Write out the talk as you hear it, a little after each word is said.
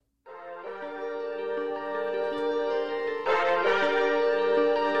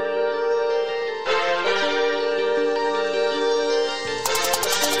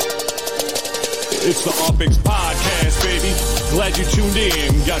It's the Optics Podcast, baby. Glad you tuned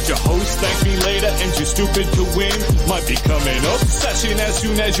in. Got your host, thank me later, and you're stupid to win. Might be coming up. Session as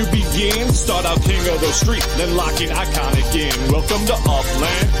soon as you begin. Start out king of the street, then lock it iconic in. Welcome to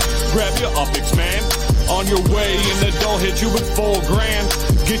Upland. Grab your Optics, man. On your way, and the door hit you with $4,000.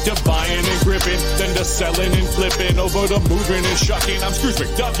 Get to buying and gripping, then to selling and flipping. Over to moving and shucking. I'm Scrooge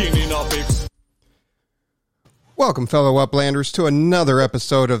McDuckin in Optics. Welcome, fellow Uplanders, to another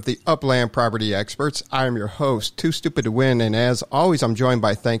episode of the Upland Property Experts. I am your host, 2Stupid2Win, and as always, I'm joined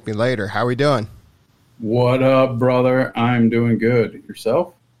by Thank Me Later. How are we doing? What up, brother? I'm doing good.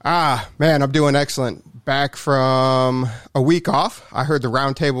 Yourself? Man, I'm doing excellent. Back from a week off. I heard the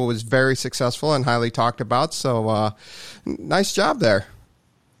roundtable was very successful and highly talked about, so nice job there.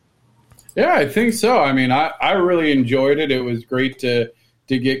 Yeah, I think so. I mean, I really enjoyed it. It was great to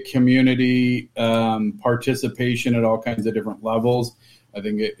get community participation at all kinds of different levels. I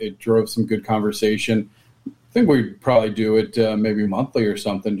think it drove some good conversation. I think we'd probably do it maybe monthly or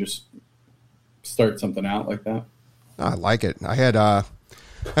something, just start something out like that. I like it. I had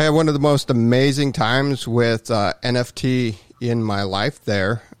one of the most amazing times with NFT in my life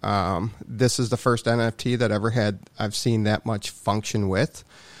there. This is the first NFT that I've seen that much function with.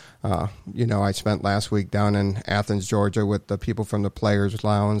 I spent last week down in Athens, Georgia with the people from the Players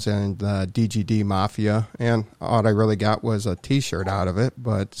Lounge and the DGD Mafia, and all I really got was a T-shirt out of it,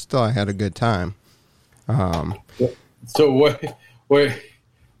 but still I had a good time. So what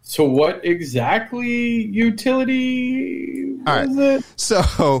exactly utility was it?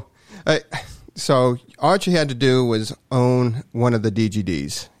 So all you had to do was own one of the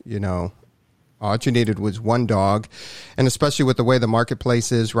DGDs, All you needed was one dog, and especially with the way the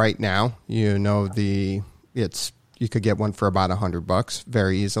marketplace is right now, you could get one for about $100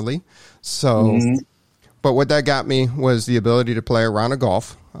 very easily. So, But what that got me was the ability to play a round of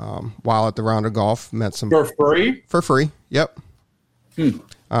golf. While at the round of golf, met some for free. For free, yep.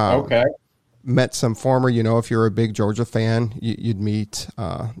 Okay. Met some former, if you're a big Georgia fan, you'd meet,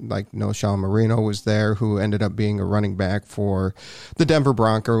 like Sean Marino was there, who ended up being a running back for the Denver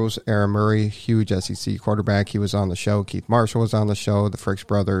Broncos. Aaron Murray, huge SEC quarterback. He was on the show. Keith Marshall was on the show, the Fricks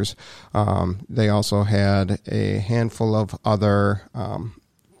brothers. They also had a handful of other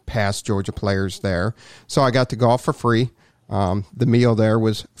past Georgia players there. So I got to golf for free. The meal there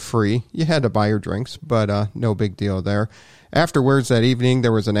was free. You had to buy your drinks, but no big deal there. Afterwards that evening,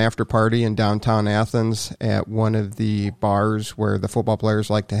 there was an after party in downtown Athens at one of the bars where the football players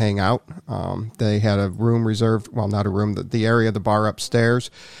like to hang out. They had a room reserved, well, not a room, the area of the bar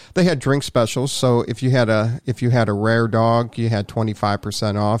upstairs. They had drink specials, so if you had a rare dog, you had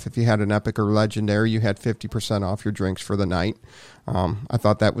 25% off. If you had an epic or legendary, you had 50% off your drinks for the night. I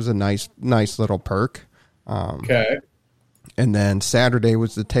thought that was a nice little perk. Okay. And then Saturday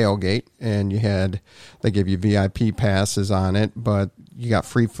was the tailgate, and they gave you VIP passes on it, but you got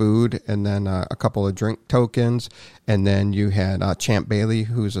free food and then a couple of drink tokens. And then you had Champ Bailey,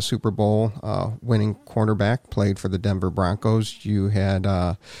 who's a Super Bowl winning cornerback, played for the Denver Broncos. You had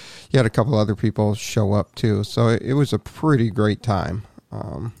a couple other people show up too. So it was a pretty great time.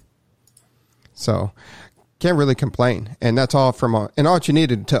 So can't really complain. And that's all and all you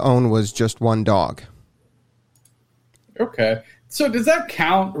needed to own was just one dog. Okay. So does that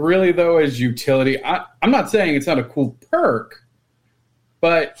count really, though, as utility? I'm not saying it's not a cool perk,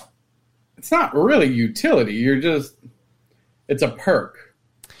 but it's not really utility. It's a perk.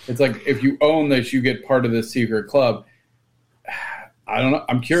 It's like if you own this, you get part of this secret club. I don't know.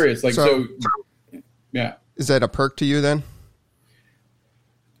 I'm curious. Yeah. Is that a perk to you then?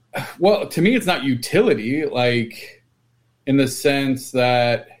 Well, to me, it's not utility, in the sense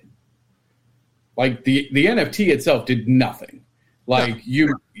that the NFT itself did nothing.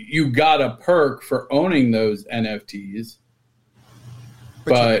 You got a perk for owning those NFTs,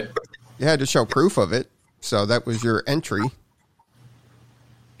 but you had to show proof of it. So that was your entry.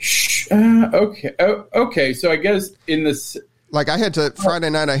 Okay. Okay. So I guess in this,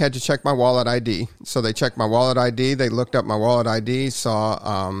 Friday night, I had to check my wallet ID. So they checked my wallet ID. They looked up my wallet ID, saw,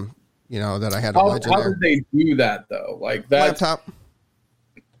 that I had a legendary. How did they do that though? Laptop.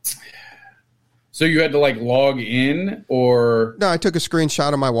 So you had to log in, or? No, I took a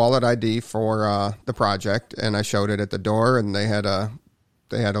screenshot of my wallet ID for the project, and I showed it at the door, and they had a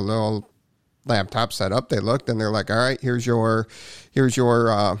little laptop set up. They looked, and they're like, all right, here's your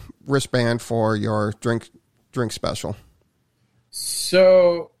wristband for your drink special.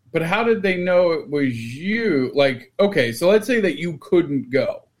 So, but how did they know it was you? Okay, so let's say that you couldn't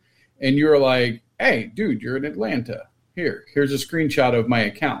go, and you're like, hey, dude, you're in Atlanta. Here's a screenshot of my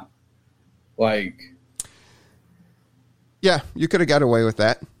account. Yeah, you could have got away with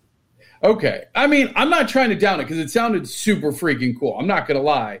that. Okay. I mean, I'm not trying to down it because it sounded super freaking cool. I'm not going to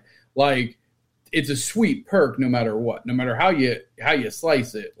lie. Like, it's a sweet perk no matter what, no matter how you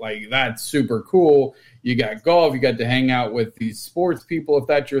slice it. Like, that's super cool. You got golf. You got to hang out with these sports people if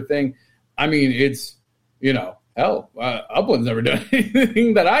that's your thing. I mean, it's, hell, Upland's never done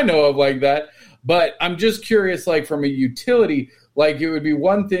anything that I know of like that. But I'm just curious, like, from a utility, like, it would be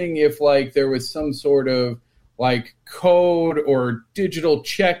one thing if, like, there was some sort of, like, code or digital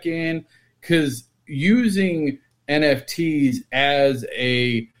check-in, because using NFTs as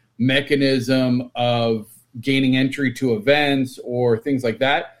a mechanism of gaining entry to events or things like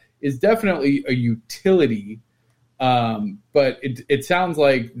that is definitely a utility. But it sounds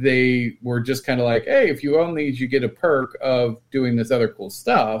like they were just kind of like, hey, if you own these, you get a perk of doing this other cool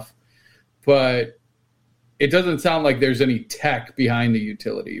stuff. But it doesn't sound like there's any tech behind the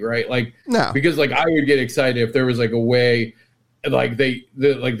utility, right? Like, no, because like I would get excited if there was like a way, like they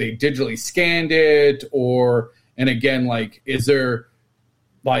digitally scanned it, and again, like, is there,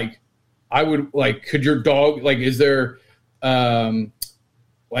 like, I would like, could your dog, like, is there,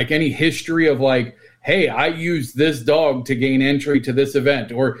 like any history of like, hey, I used this dog to gain entry to this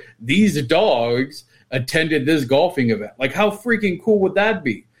event, or these dogs attended this golfing event? Like, how freaking cool would that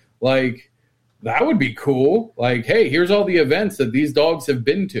be? Like, that would be cool. Like, hey, here's all the events that these dogs have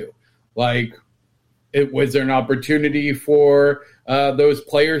been to. Like, was there an opportunity for those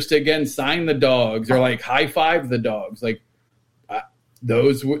players to, again, sign the dogs or, like, high-five the dogs? Like,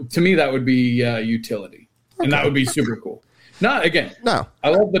 to me, that would be utility. Okay. And that would be super cool. Not, again, no. I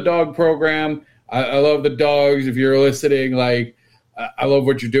love the dog program. I love the dogs. If you're listening, like, I love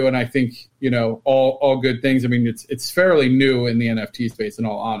what you're doing. I think, all good things. I mean, it's fairly new in the NFT space, in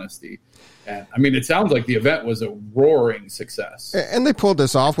all honesty. And, I mean, it sounds like the event was a roaring success. And they pulled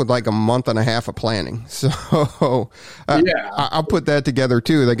this off with like a month and a half of planning. So yeah, I'll put that together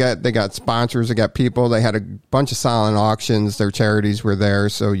too. They got sponsors, they got people, they had a bunch of silent auctions. Their charities were there,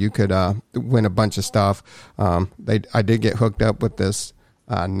 so you could win a bunch of stuff. I did get hooked up with this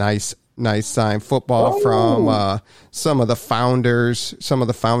nice signed football from some of the founders, some of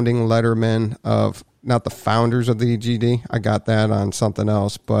the founding lettermen of, not the founders of the EGD. I got that on something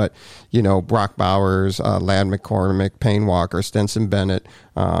else, but Brock Bowers, Ladd McCormick, Payne Walker, Stenson Bennett,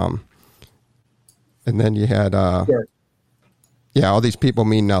 and then you had sure. all these people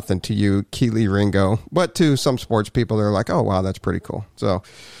mean nothing to you, Keely Ringo, but to some sports people, they're like, oh wow, that's pretty cool. So,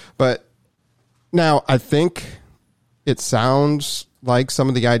 but now I think it sounds like some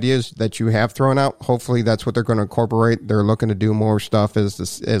of the ideas that you have thrown out, hopefully that's what they're going to incorporate. They're looking to do more stuff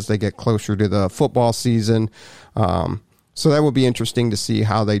as they get closer to the football season. So that will be interesting to see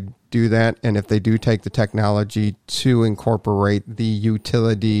how they do that. And if they do take the technology to incorporate the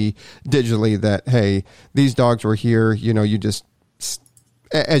utility digitally, that, hey, these dogs were here, you just,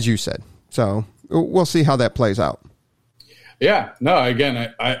 as you said. So we'll see how that plays out. Yeah, no,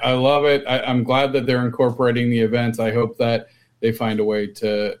 again, I love it. I'm glad that they're incorporating the events. I hope that they find a way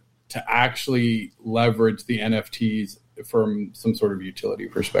to actually leverage the NFTs from some sort of utility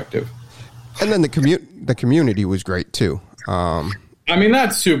perspective. And then the community was great too. I mean,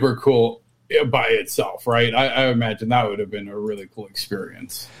 that's super cool by itself, right? I imagine that would have been a really cool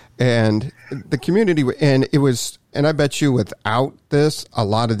experience. And the community, and I bet you without this, a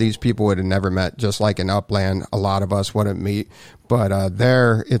lot of these people would have never met, just like in Upland, a lot of us wouldn't meet. But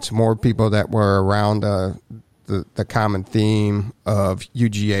there, it's more people that were around the common theme of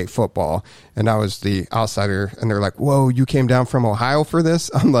UGA football, and I was the outsider, and they're like, whoa, you came down from Ohio for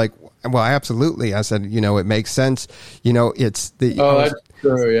this? I'm like, well, absolutely. I said, it makes sense. It's the... that's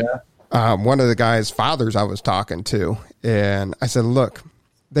true, yeah. One of the guy's fathers I was talking to, and I said, look,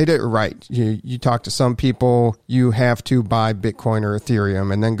 they did it right. You talk to some people, you have to buy Bitcoin or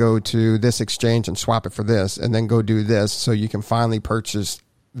Ethereum and then go to this exchange and swap it for this, and then go do this so you can finally purchase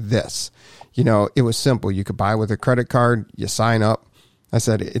this. It was simple. You could buy with a credit card, you sign up. I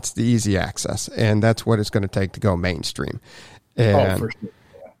said, it's the easy access, and that's what it's going to take to go mainstream. And, for sure.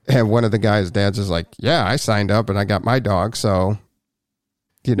 And one of the guy's dads is like, yeah, I signed up and I got my dog. So,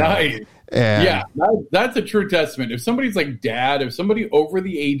 Nice. And, yeah, that's a true testament. If somebody's like dad, if somebody over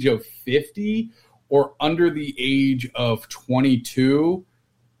the age of 50 or under the age of 22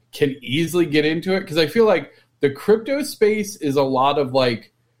 can easily get into it, because I feel like the crypto space is a lot of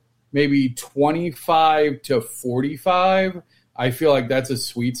like maybe 25 to 45. I feel like that's a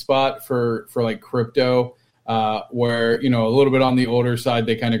sweet spot for like crypto, where, a little bit on the older side,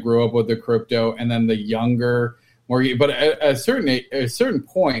 they kind of grew up with the crypto, and then the younger, but at a certain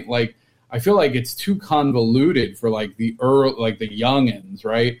point, like, I feel like it's too convoluted for like the youngins,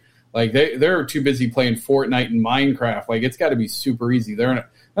 right? Like they're too busy playing Fortnite and Minecraft. Like, it's got to be super easy. They're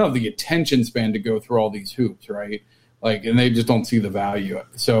don't have the attention span to go through all these hoops, right? Like, and they just don't see the value of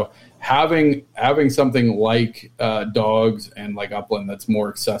it. So having something like Dawgs and like Upland that's more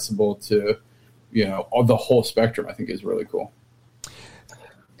accessible to, the whole spectrum, I think is really cool.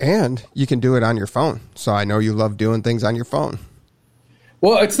 And you can do it on your phone. So I know you love doing things on your phone.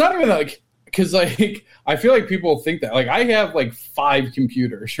 Well, it's not even like, because like I feel like people think that. Like I have like 5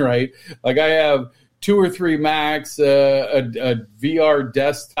 computers, right? Like I have 2 or 3 Macs, a VR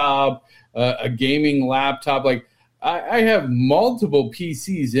desktop, a gaming laptop. Like I have multiple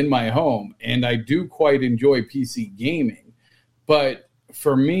PCs in my home, and I do quite enjoy PC gaming. But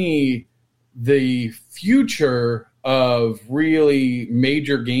for me, the future of really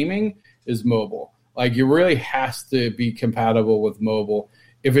major gaming is mobile. Like it really has to be compatible with mobile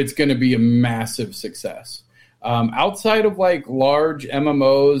if it's going to be a massive success. Outside of like large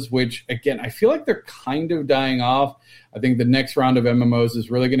MMOs, which again, I feel like they're kind of dying off. I think the next round of MMOs is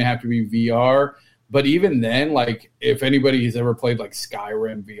really going to have to be VR. But even then, like if anybody has ever played like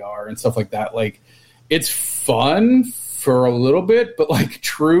Skyrim VR and stuff like that, like it's fun for a little bit, but like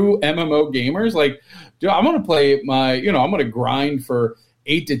true MMO gamers, like, dude, I'm going to play I'm going to grind for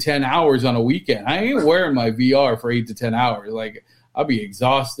 8 to 10 hours on a weekend. I ain't wearing my VR for 8 to 10 hours. Like I'll be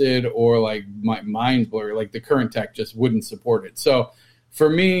exhausted or like my mind blur. Like the current tech just wouldn't support it. So for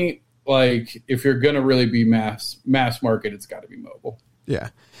me, like if you're going to really be mass market, it's got to be mobile. Yeah.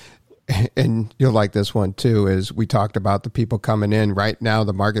 And you'll like this one too, is we talked about the people coming in right now.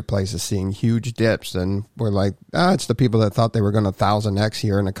 The marketplace is seeing huge dips, and we're like, it's the people that thought they were going to 1,000x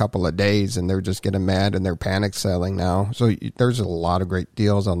here in a couple of days, and they're just getting mad and they're panic selling now. So there's a lot of great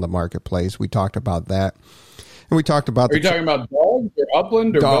deals on the marketplace. We talked about that. And we talked about... Are you talking about Dawgs or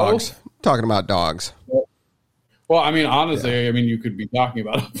Upland or Dawgs? Both? Talking about Dawgs. Well, I mean, honestly, I mean, you could be talking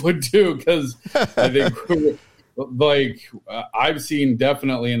about Upland too, because I think... Like I've seen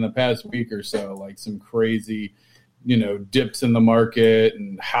definitely in the past week or so, like some crazy, dips in the market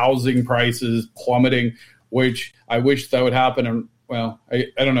and housing prices plummeting, which I wish that would happen. And well, I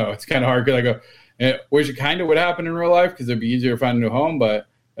don't know. It's kind of hard because I wish it kind of would happen in real life because it'd be easier to find a new home. But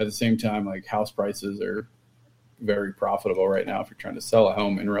at the same time, like house prices are very profitable right now if you're trying to sell a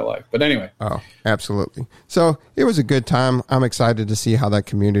home in real life. But anyway. Oh, absolutely. So it was a good time. I'm excited to see how that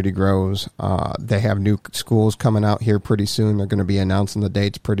community grows. They have new schools coming out here pretty soon. They're going to be announcing the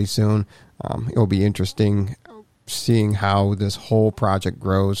dates pretty soon. It'll be interesting seeing how this whole project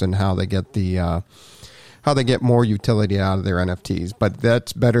grows and how they get how they get more utility out of their NFTs. But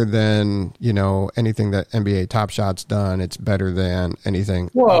that's better than, anything that NBA Top Shot's done. It's better than anything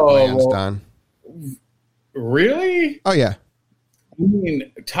Upland's done. Really? Oh yeah. I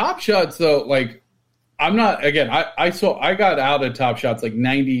mean, Top Shots though, like I'm not. Again, I got out of Top Shots like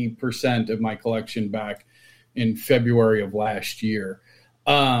 90% of my collection back in February of last year.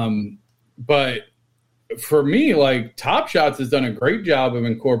 But for me, like Top Shots has done a great job of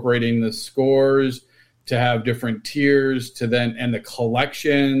incorporating the scores to have different tiers and the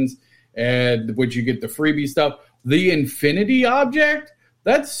collections and which you get the freebie stuff. The Infinity object.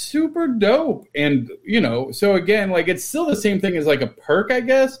 That's super dope. And, so again, like it's still the same thing as like a perk, I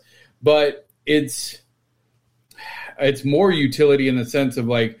guess, but it's more utility in the sense of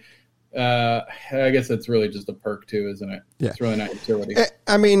like, I guess that's really just a perk too, isn't it? Yeah. It's really not utility.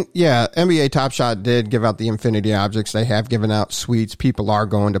 I mean, yeah, NBA Top Shot did give out the Infinity objects. They have given out suites. People are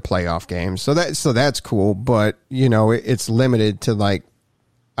going to playoff games. So that's cool. But, it's limited to like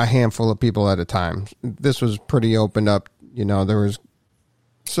a handful of people at a time. This was pretty opened up. There was,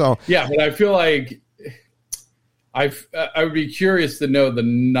 so yeah, but I feel like I would be curious to know the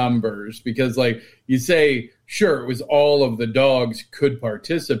numbers because, like you say, sure, it was all of the dogs could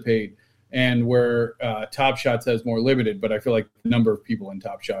participate, and where Top Shots has more limited. But I feel like the number of people in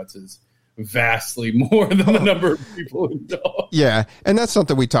Top Shots is vastly more than the number of people in dogs. Yeah, and that's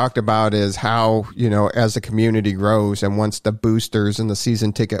something we talked about is how, as the community grows and once the boosters and the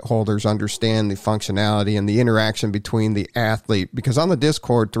season ticket holders understand the functionality and the interaction between the athlete, because on the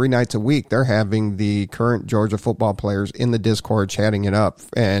Discord 3 nights a week, they're having the current Georgia football players in the Discord chatting it up,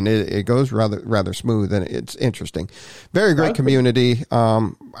 and it goes rather smooth, and it's interesting. Very great community.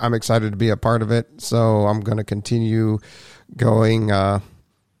 I'm excited to be a part of it, so I'm going to continue going,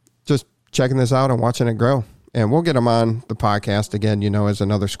 just checking this out and watching it grow. And we'll get them on the podcast again, as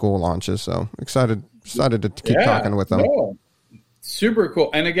another school launches. So excited to keep talking with them. No. Super cool.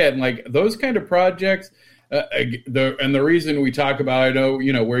 And again, like those kind of projects, the reason we talk about, I know,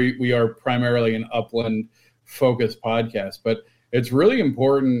 we are primarily an Upland focused podcast, but it's really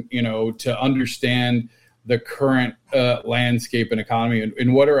important, to understand the current landscape and economy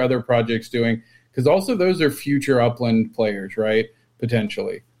and what are other projects doing. Because also those are future Upland players, right?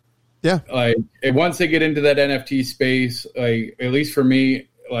 potentially. Yeah. Like once they get into that NFT space, like at least for me,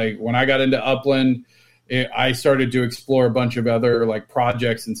 like when I got into Upland, I started to explore a bunch of other like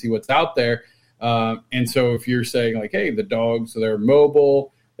projects and see what's out there. And so if you're saying like, hey, the Dawgs, they're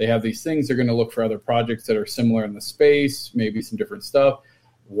mobile, they have these things, they're going to look for other projects that are similar in the space, maybe some different stuff.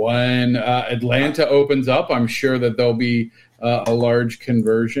 When Atlanta opens up, I'm sure that there'll be a large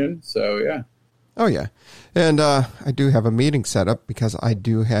conversion. So, yeah. Oh, yeah. And I do have a meeting set up because I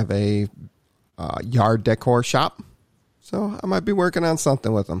do have a yard decor shop. So I might be working on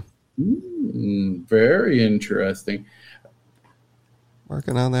something with them. Very interesting.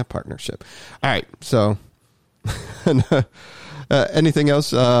 Working on that partnership. All right. So anything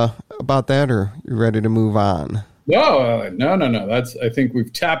else about that, or you ready to move on? No. I think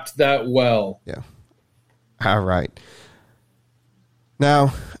we've tapped that well. Yeah. All right.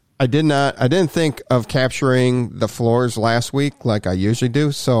 Now, I didn't think of capturing the floors last week like I usually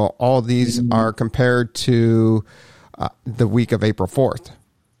do. So all these are compared to the week of April 4th,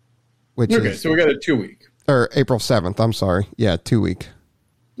 which is, so we got a 2 week. Or April 7th. I'm sorry. Yeah, 2 week.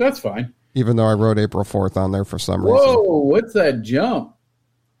 That's fine. Even though I wrote April 4th on there for some reason. Whoa, what's that jump?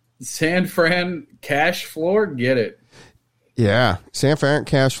 San Fran cash floor? Get it. Yeah, San Fran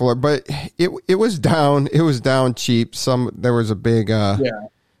cash floor, but it was down. It was down cheap. There was a big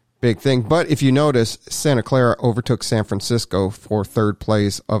big thing. But if you notice, Santa Clara overtook San Francisco for third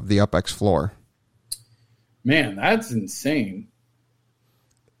place of the UpX floor. Man, that's insane.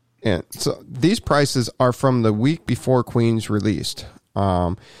 And so these prices are from the week before Queens released.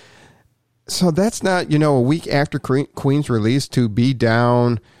 So that's not, a week after Queens released to be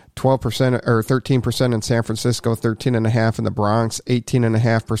down 12% or 13% in San Francisco, 13.5% in the Bronx,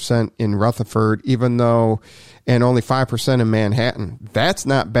 18.5% in Rutherford, and only 5% in Manhattan. That's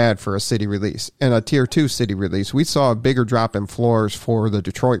not bad for a city release. And a tier 2 city release. We saw a bigger drop in floors for the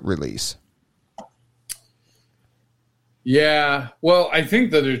Detroit release. Yeah. Well, I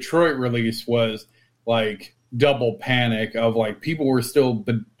think the Detroit release was like double panic of like people were still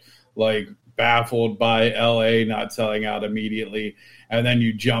like baffled by LA not selling out immediately. And then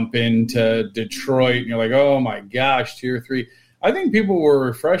you jump into Detroit and you're like, oh my gosh, tier 3. I think people were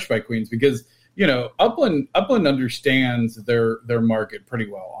refreshed by Queens because, Upland understands their market pretty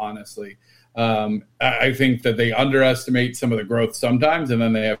well, honestly. I think that they underestimate some of the growth sometimes and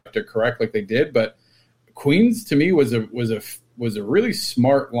then they have to correct like they did. But Queens to me was a really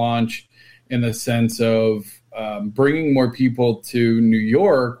smart launch in the sense of bringing more people to New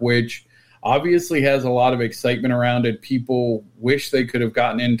York, which obviously has a lot of excitement around it. People wish they could have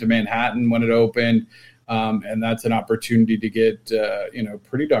gotten into Manhattan when it opened, and that's an opportunity to get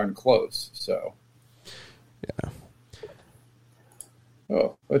pretty darn close. So, yeah.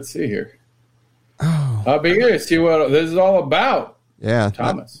 Oh, let's see here. Oh, I'll be here to see what this is all about. Yeah,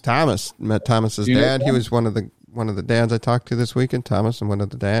 Thomas met Thomas's dad. He was one of the dads I talked to this weekend. Thomas and one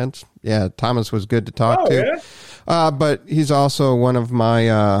of the dads. Yeah, Thomas was good to talk to. Yeah? But he's also one of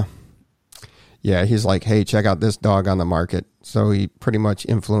my. He's like, hey, check out this dog on the market. So he pretty much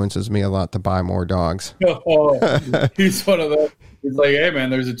influences me a lot to buy more dogs. He's one of those. He's like, hey man,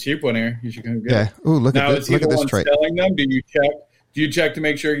 there's a cheap one here. You should come get it. Ooh, look at this. Look at this trait. Selling them? Do you check to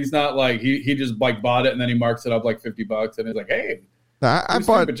make sure he's not like he just like bought it and then he marks it up like $50 and he's like, hey.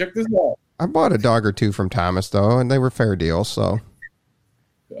 Check this out. I bought a dog or two from Thomas though, and they were fair deals. So,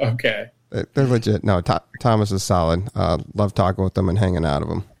 okay, they're legit. No, Thomas is solid. Love talking with them and hanging out of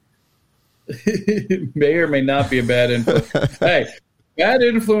them. May or may not be a bad influence. Hey, bad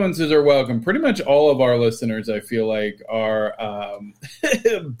influences are welcome. Pretty much all of our listeners, I feel like, are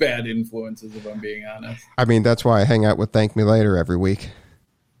bad influences. If I'm being honest. I mean, that's why I hang out with Thank Me Later every week.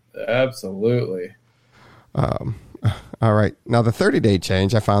 Absolutely. All right. Now, the 30-day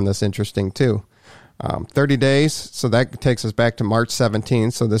change, I found this interesting, too. 30 days, so that takes us back to March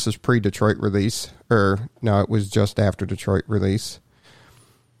 17th. So this is pre-Detroit release. It was just after Detroit release.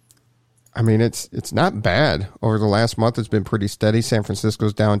 I mean, it's not bad. Over the last month, it's been pretty steady. San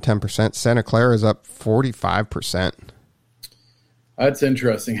Francisco's down 10%. Santa Clara is up 45%. That's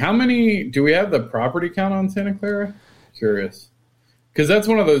interesting. How many do we have the property count on Santa Clara? Curious. Because that's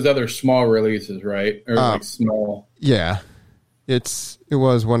one of those other small releases, right? Or like small. Yeah. It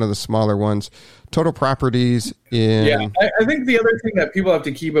was one of the smaller ones. Total properties in... Yeah, I think the other thing that people have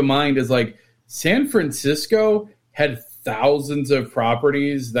to keep in mind is like San Francisco had thousands of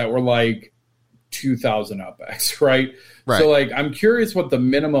properties that were like 2,000 UpX, right? So like I'm curious what the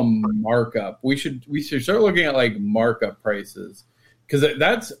minimum markup. We should start looking at like markup prices. Because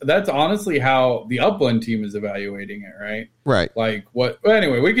that's honestly how the Upland team is evaluating it, right? Right. Like what? Well,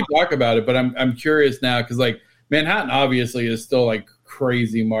 anyway, we can talk about it, but I'm curious now because like Manhattan obviously is still like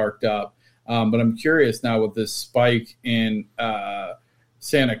crazy marked up. But I'm curious now with this spike in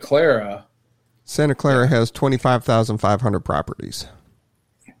Santa Clara. Santa Clara has 25,500 properties.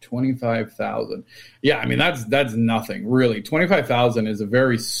 25,000. Yeah, I mean that's nothing really. 25,000 is a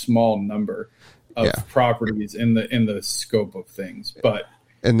very small number of properties in the scope of things.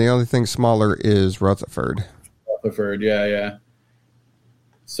 And the only thing smaller is Rutherford. Rutherford, yeah.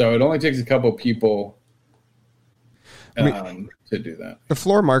 So it only takes a couple people to do that. The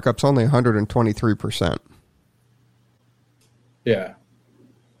floor markup's only 123%. Yeah.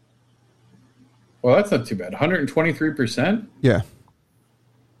 Well, that's not too bad. 123%? Yeah.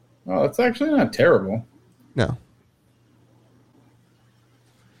 Oh, that's actually not terrible. No.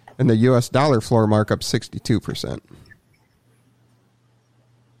 And the U.S. dollar floor markup 62%.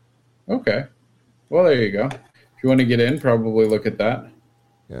 Okay. Well, there you go. If you want to get in, probably look at that.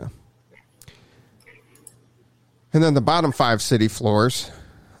 Yeah. And then the bottom 5 city floors,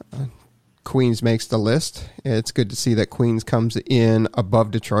 Queens makes the list. It's good to see that Queens comes in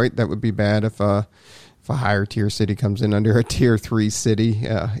above Detroit. That would be bad if a higher tier city comes in under a tier 3 city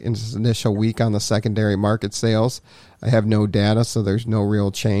in its initial week on the secondary market sales. I have no data, so there's no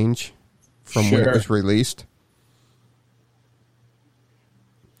real change from when it was released.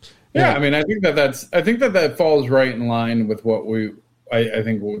 Yeah, I mean, I think that falls right in line with what I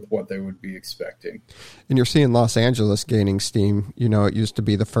think with what they would be expecting. And you're seeing Los Angeles gaining steam. You know, it used to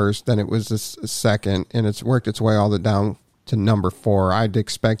be the first, then it was the second, and it's worked its way all the down to number 4. I'd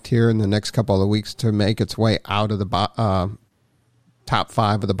expect here in the next couple of weeks to make its way out of the top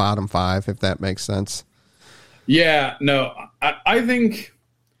 5 of the bottom 5, if that makes sense. Yeah, no, I think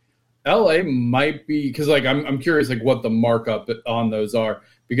LA might be, because like I'm curious like what the markup on those are,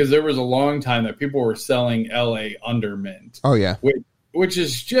 because there was a long time that people were selling LA under mint. Oh yeah, which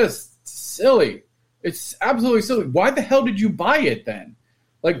is just silly. It's absolutely silly. Why the hell did you buy it then?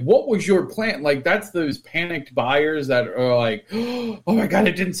 Like, what was your plan? Like, that's those panicked buyers that are like, oh my God,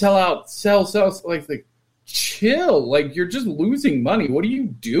 it didn't sell out. Sell. Like, chill. Like, you're just losing money. What are you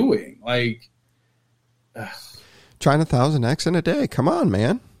doing? Like, trying 1,000x in a day. Come on,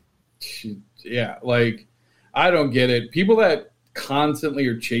 man. Yeah, like, I don't get it. People that constantly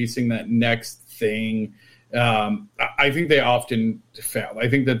are chasing that next thing, I think they often fail. I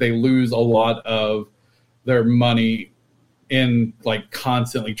think that they lose a lot of their money in like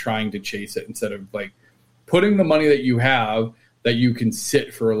constantly trying to chase it instead of like putting the money that you have that you can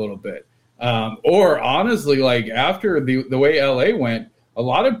sit for a little bit. Or honestly, like after the way LA went, a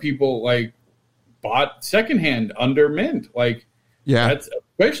lot of people like bought secondhand under mint. Like, yeah, that's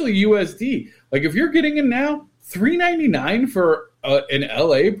especially USD. Like if you're getting in now, $3.99 for an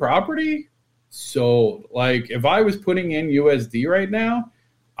LA property sold. Like if I was putting in USD right now,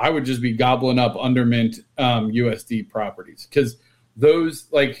 I would just be gobbling up under mint USD properties because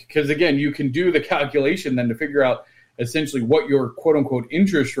again, you can do the calculation then to figure out essentially what your quote unquote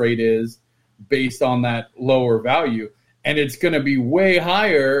interest rate is based on that lower value. And it's going to be way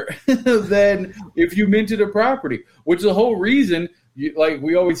higher than if you minted a property, which is the whole reason, like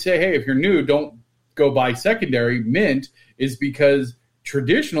we always say, hey, if you're new, don't go buy secondary. Mint is because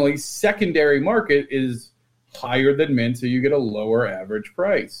traditionally secondary market is higher than mint, so you get a lower average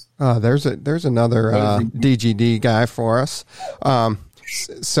price. There's another DGD guy for us.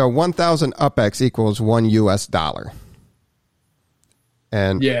 So 1,000 UpX equals $1 US.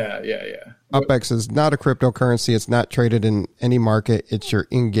 And yeah. UpX is not a cryptocurrency. It's not traded in any market. It's your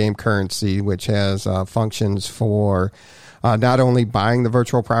in-game currency, which has functions for not only buying the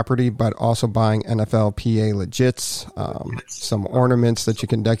virtual property, but also buying NFLPA legits, some ornaments that you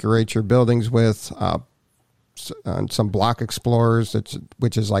can decorate your buildings with, some block explorers,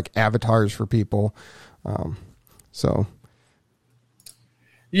 which is like avatars for people. So,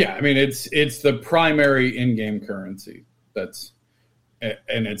 yeah, I mean, it's the primary in-game currency.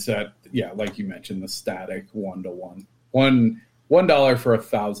 And it's at, like you mentioned, the static 1-to-1, $1 for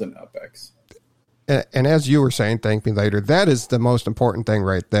 1,000 UpX. And as you were saying, thank me later, that is the most important thing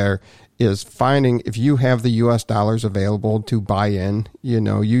right there, is finding if you have the US dollars available to buy in.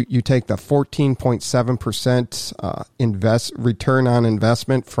 You take the 14.7% return on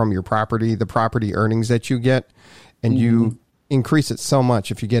investment from your property, the property earnings that you get, and you increase it so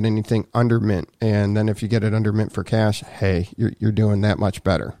much if you get anything under mint. And then if you get it under mint for cash, hey, you're doing that much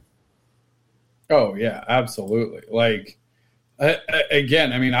better. Oh yeah, absolutely. Like,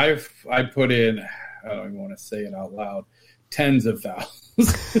 again, I mean, I put in, I don't even want to say it out loud, tens of thousands.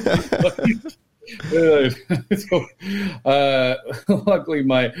 Luckily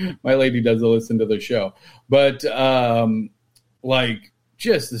my lady doesn't listen to the show, but like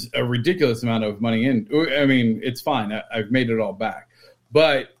just a ridiculous amount of money in. I mean, it's fine. I've made it all back.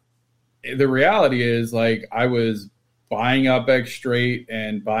 But the reality is, like, I was buying UpX straight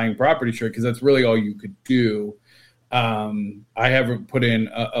and buying property straight because that's really all you could do. I haven't put in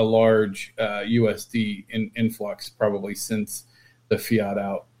a large USD influx probably since the fiat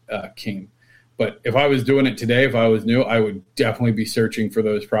out came. But if I was doing it today, if I was new, I would definitely be searching for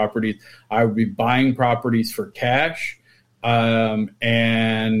those properties. I would be buying properties for cash and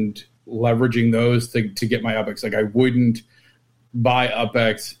leveraging those to get my UpX. Like, I wouldn't buy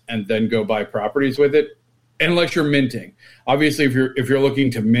UpX and then go buy properties with it unless you're minting. Obviously, if you're looking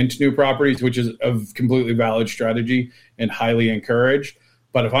to mint new properties, which is a completely valid strategy and highly encouraged.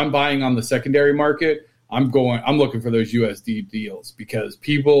 But if I'm buying on the secondary market, I'm looking for those USD deals because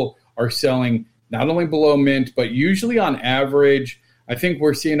people are selling not only below mint, but usually on average, I think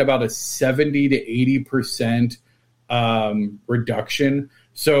we're seeing about a 70 to 80% reduction.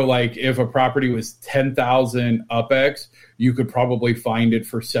 So, like, if a property was 10,000 UpX, you could probably find it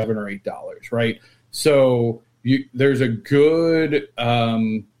for $7 or $8, right? So there's a good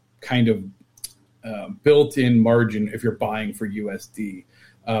kind of built-in margin if you're buying for USD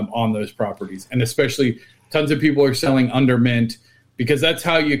on those properties, and especially tons of people are selling under mint. Because that's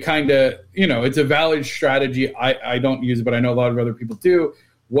how you kind of, it's a valid strategy. I don't use it, but I know a lot of other people do.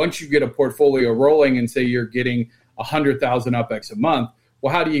 Once you get a portfolio rolling and say you're getting 100,000 UpX a month,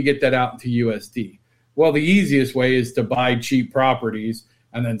 well, how do you get that out into USD? Well, the easiest way is to buy cheap properties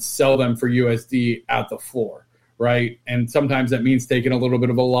and then sell them for USD at the floor, right? And sometimes that means taking a little bit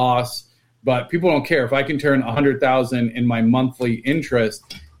of a loss, but people don't care. If I can turn 100,000 in my monthly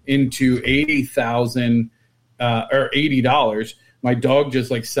interest into 80,000 or $80, my dog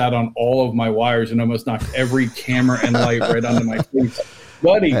just like sat on all of my wires and almost knocked every camera and light right onto my face.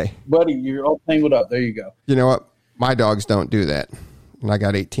 Buddy, you're all tangled up. There you go. You know what? My dogs don't do that. And I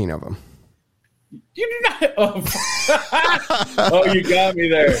got 18 of them. You do not. Oh, you got me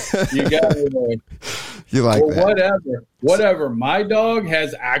there. You got me there. You like that? Whatever. My dog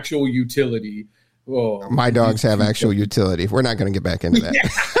has actual utility. Oh, my dogs have actual utility. We're not going to get back into that.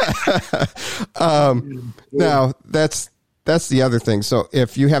 Now, that's the other thing. So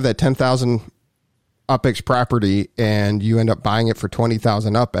if you have that 10,000 UpX property and you end up buying it for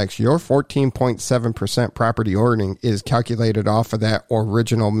 20,000 UpX, your 14.7% property earning is calculated off of that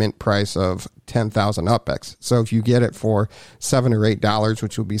original mint price of 10,000 UpX. So if you get it for $7 or $8,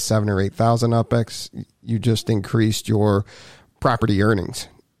 which will be 7 or 8,000 UpX, you just increased your property earnings.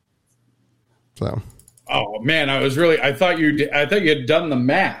 So, oh man, I thought you had done the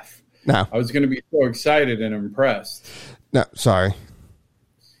math. No, I was going to be so excited and impressed. No, sorry.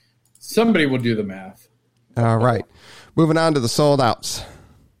 Somebody will do the math. All right. Moving on to the sold outs.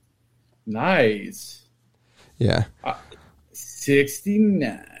 Nice. Yeah.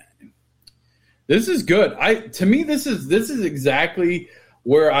 69. This is good. To me, this is exactly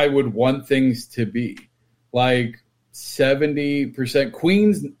where I would want things to be. Like 70%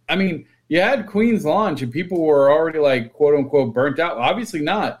 Queens. I mean, you had Queens launch and people were already like, quote unquote, burnt out. Obviously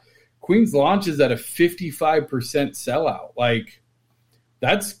not. Queens launches at a 55% sellout. Like,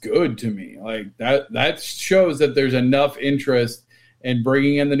 that's good to me. Like, that shows that there's enough interest in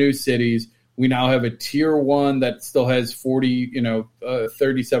bringing in the new cities. We now have a tier 1 that still has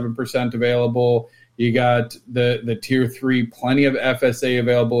 37% available. You got the tier 3, plenty of FSA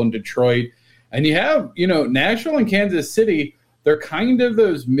available in Detroit. And you have, Nashville and Kansas City, they're kind of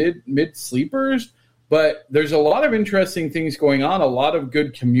those mid sleepers. But there's a lot of interesting things going on, a lot of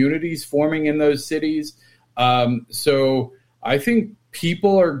good communities forming in those cities. So I think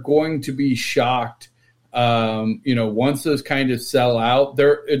people are going to be shocked, once those kind of sell out.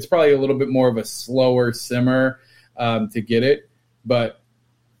 It's probably a little bit more of a slower simmer to get it. But,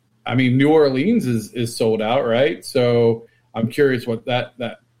 I mean, New Orleans is sold out, right? So I'm curious what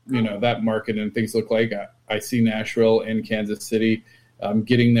that market and things look like. I see Nashville and Kansas City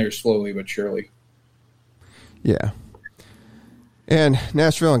getting there slowly but surely. Yeah. And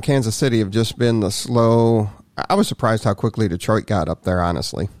Nashville and Kansas City have just been the slow. I was surprised how quickly Detroit got up there,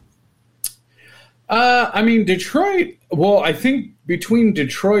 honestly. I mean, Detroit, well, I think between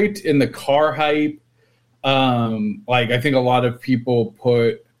Detroit and the car hype, I think a lot of people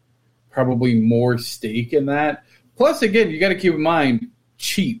put probably more stake in that. Plus, again, you got to keep in mind,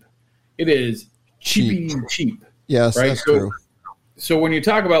 cheap. It is cheap. Yes, right? That's true. So when you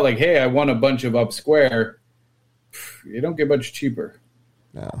talk about like, hey, I want a bunch of up square, you don't get much cheaper.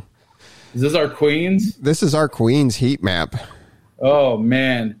 No. Is this our Queens? This is our Queens heat map. Oh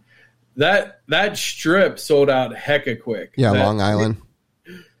man, that strip sold out hecka quick. Yeah, Long Island.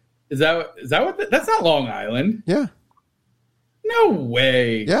 Is that what? That's not Long Island. Yeah. No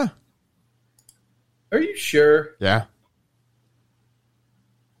way. Yeah. Are you sure? Yeah.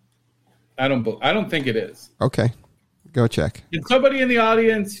 I don't think it is. Okay. Go check. Can somebody in the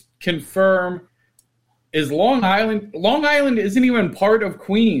audience confirm, is Long Island isn't even part of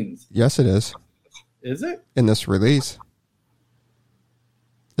Queens? Yes, it is. Is it? In this release.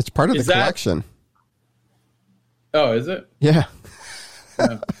 It's part of the collection. Oh, is it? Yeah.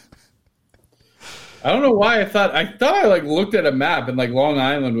 Yeah. I don't know why I thought I like looked at a map and like Long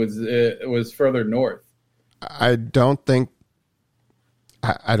Island was further north. I don't think.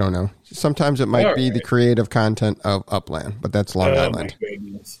 I don't know. Sometimes it might be the creative content of Upland, but that's Long Island. My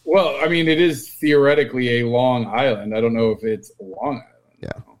goodness. Well, I mean, it is theoretically a Long Island. I don't know if it's Long Island.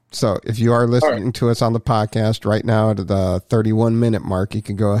 Yeah. So if you are listening to us on the podcast right now at the 31-minute mark, you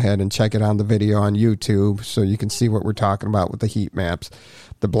can go ahead and check it on the video on YouTube so you can see what we're talking about with the heat maps.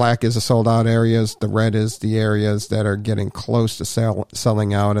 The black is the sold out areas. The red is the areas that are getting close to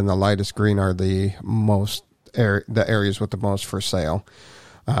selling out, and the lightest green are the areas with the most for sale.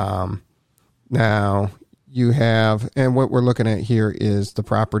 Now you have, and what we're looking at here is the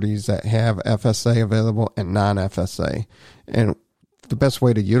properties that have FSA available and non-FSA. And the best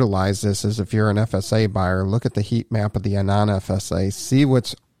way to utilize this is if you're an FSA buyer, look at the heat map of the non-FSA, see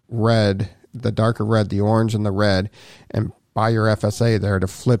what's red, the darker red, the orange and the red, and buy your FSA there to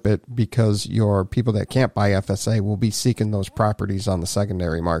flip it, because your people that can't buy FSA will be seeking those properties on the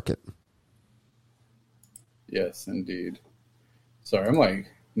secondary market. Yes, indeed. Sorry, I'm like,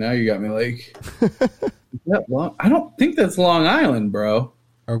 now you got me like, is that long? I don't think that's Long Island, bro.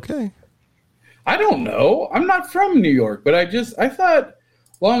 Okay. I don't know. I'm not from New York, but I thought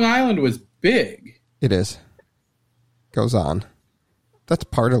Long Island was big. It is. Goes on. That's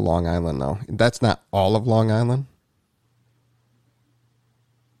part of Long Island, though. That's not all of Long Island.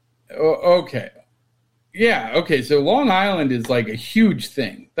 Okay. Yeah, okay. So Long Island is like a huge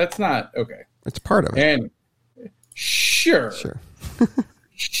thing. That's not, okay. It's part of it. And sure.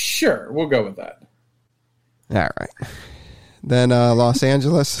 Sure. We'll go with that. All right. Then Los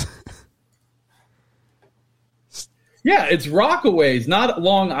Angeles. Yeah, it's Rockaways, not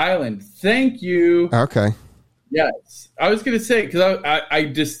Long Island. Thank you. Okay. Yes. I was going to say, because I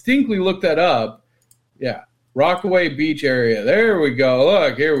distinctly looked that up. Yeah. Rockaway Beach area. There we go.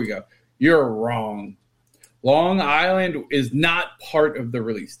 Look, here we go. You're wrong. Long Island is not part of the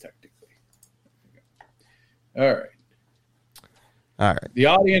release, technically. All right. All right. The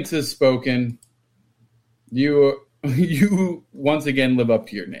audience has spoken. You once again live up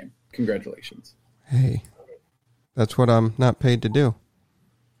to your name. Congratulations. Hey, that's what I'm not paid to do.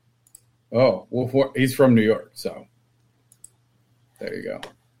 Oh, well, he's from New York, so there you go.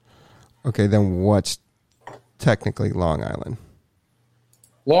 Okay, then what's technically Long Island?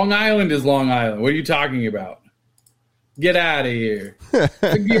 Long Island is Long Island. What are you talking about? Get out of here.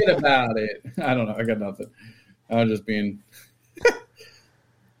 Forget about it. I don't know. I got nothing. I'm just being...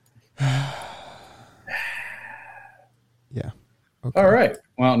 Yeah. Okay. All right.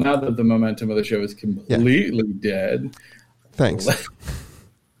 Well, now that the momentum of the show is completely dead. Thanks.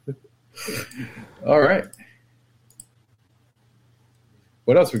 All right.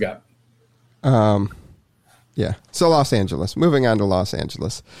 What else we got? Yeah. So Los Angeles. Moving on to Los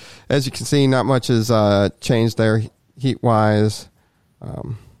Angeles. As you can see, not much has changed there heat-wise.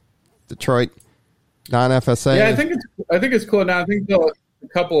 Detroit, non-FSA. Yeah, I think it's cool now. I think a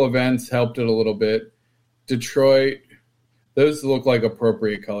couple events helped it a little bit. Detroit, those look like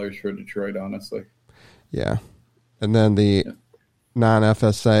appropriate colors for Detroit, honestly. Yeah. And then the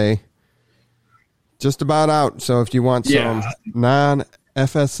non-FSA, just about out. So if you want some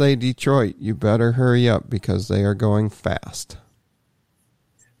non-FSA Detroit, you better hurry up because they are going fast.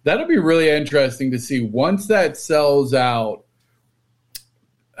 That'll be really interesting to see once that sells out.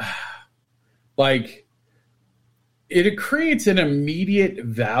 Like, it creates an immediate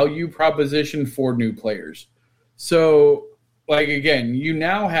value proposition for new players. So, like, again, you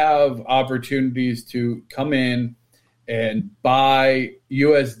now have opportunities to come in and buy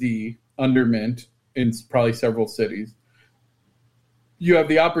USD under mint in probably several cities. You have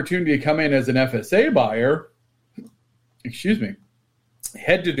the opportunity to come in as an FSA buyer,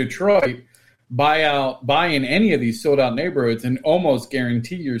 head to Detroit, buy in any of these sold out neighborhoods and almost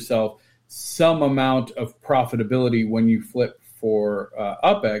guarantee yourself some amount of profitability when you flip for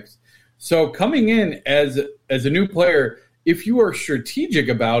UpX. So coming in as a new player, if you are strategic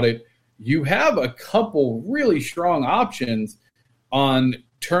about it, you have a couple really strong options on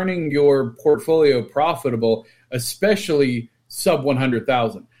turning your portfolio profitable, especially sub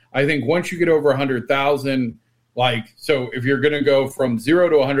 100,000. I think once you get over 100,000, so if you're going to go from 0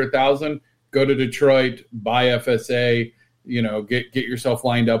 to 100,000, go to Detroit, buy FSA, get yourself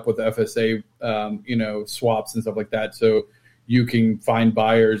lined up with FSA, swaps and stuff like that. So you can find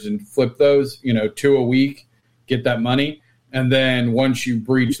buyers and flip those, 2 a week, get that money. And then once you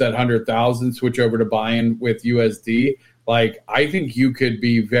breach that 100,000, switch over to buying with USD. Like, I think you could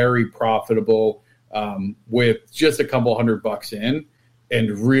be very profitable with just a couple $100 in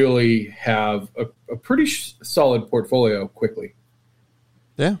and really have a pretty solid portfolio quickly.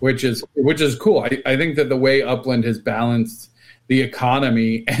 Yeah, which is cool. I think that the way Upland has balanced the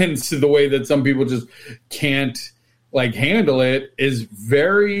economy and so the way that some people just can't handle it is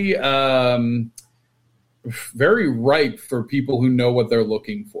very very ripe for people who know what they're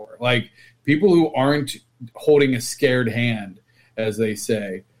looking for. Like, people who aren't holding a scared hand, as they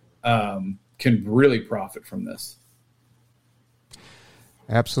say, can really profit from this.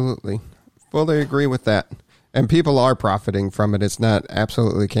 Absolutely. Fully agree with that. And people are profiting from it. It's not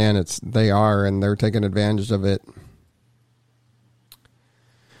absolutely can. They are, and they're taking advantage of it.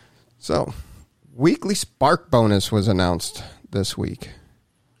 So, weekly Spark bonus was announced this week.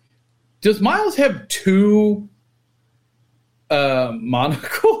 Does Miles have 2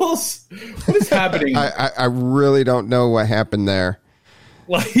 monocles? What is happening? I really don't know what happened there.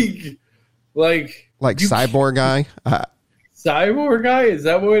 Like Cyborg Guy? Cyborg Guy? Is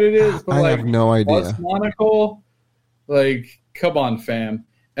that what it is? But I have no idea. Monocle? Come on, fam.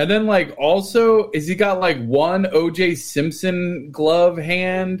 And then, also, is he got, one O.J. Simpson glove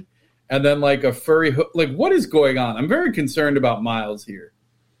hand and then, a furry hook? What is going on? I'm very concerned about Miles here.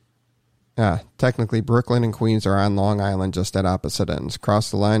 Technically, Brooklyn and Queens are on Long Island, just at opposite ends.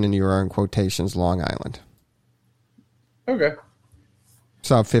 Cross the line and you are in quotations Long Island. Okay.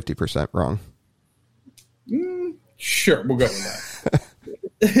 So I'm 50% wrong. Sure, we'll go with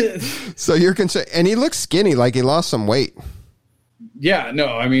that. So you're concerned, and he looks skinny, like he lost some weight. Yeah, no,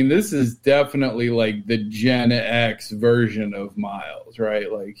 I mean, this is definitely the Gen X version of Miles, right?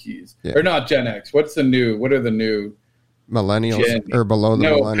 Or not Gen X. What are the new millennials or below the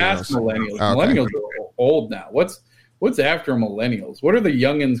millennials? No, past millennials. Okay. Millennials are old now. What's after millennials? What are the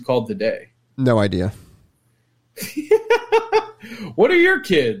youngins called today? No idea. What are your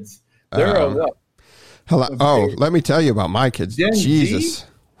kids? They're what? Hello. Oh, let me tell you about my kids. Gen Jesus. Z?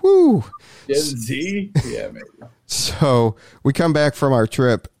 Woo. Gen Z? Yeah, maybe. So we come back from our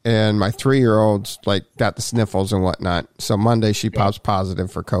trip, and my 3-year-old's got the sniffles and whatnot. So Monday she pops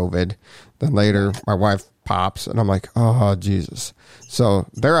positive for COVID. Then later my wife pops, and I'm like, oh, Jesus. So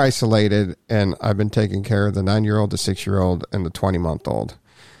they're isolated, and I've been taking care of the 9-year-old, the 6-year-old, and the 20-month-old.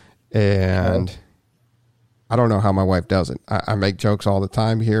 And I don't know how my wife does it. I make jokes all the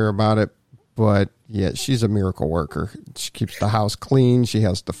time here about it, but yeah, she's a miracle worker. She keeps the house clean. She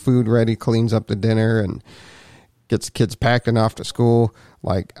has the food ready, cleans up the dinner, and gets the kids packed and off to school.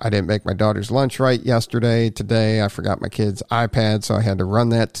 I didn't make my daughter's lunch right yesterday. Today, I forgot my kid's iPad, so I had to run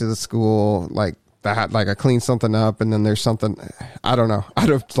that to the school. I cleaned something up, and then there's something, I don't know.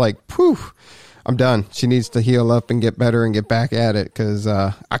 I'm done. She needs to heal up and get better and get back at it, because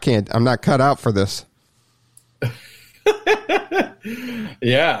I'm not cut out for this.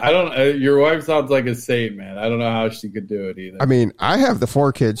 Yeah, I don't. Your wife sounds like a saint, man. I don't know how she could do it either. I mean, I have the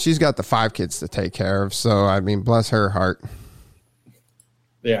 4 kids. She's got the 5 kids to take care of. So, I mean, bless her heart.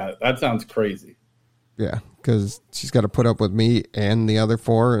 Yeah, that sounds crazy. Yeah, because she's got to put up with me and the other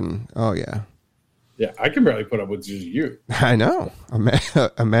 4, and oh yeah. Yeah, I can barely put up with just you. I know.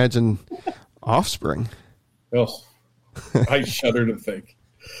 Imagine offspring. Oh, I shudder to think.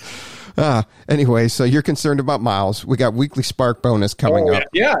 Anyway, so you're concerned about Miles. We got weekly Spark bonus coming up.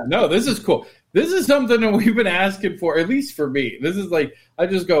 Yeah, no, this is cool. This is something that we've been asking for, at least for me. This is I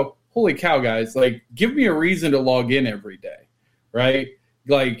just go, holy cow, guys. Give me a reason to log in every day, right?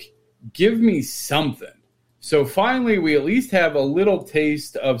 Give me something. So finally, we at least have a little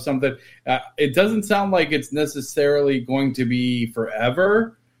taste of something. It doesn't sound like it's necessarily going to be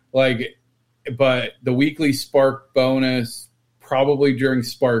forever, but the weekly Spark bonus, probably during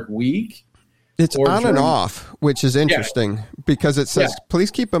Spark Week. It's on and off, which is interesting because it says,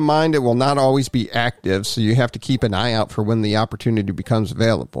 please keep in mind it will not always be active, so you have to keep an eye out for when the opportunity becomes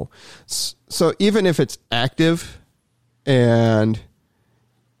available. So even if it's active and,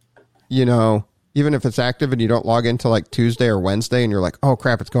 even if it's active and you don't log in until Tuesday or Wednesday and you're like, oh,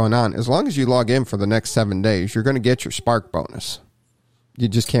 crap, it's going on. As long as you log in for the next 7 days, you're going to get your Spark bonus. You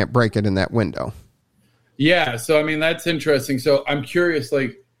just can't break it in that window. Yeah, so I mean that's interesting. So I'm curious,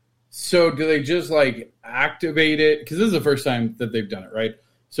 so do they just activate it? Because this is the first time that they've done it, right?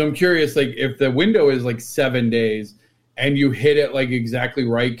 So I'm curious, if the window is 7 days and you hit it exactly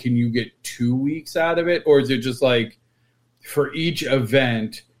right, can you get 2 weeks out of it, or is it just for each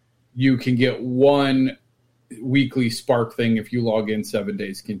event you can get 1 weekly Spark thing if you log in 7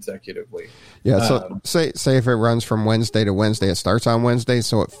 days consecutively. Yeah. So say if it runs from Wednesday to Wednesday, it starts on Wednesday,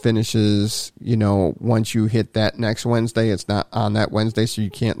 so it finishes, once you hit that next Wednesday, it's not on that Wednesday, so you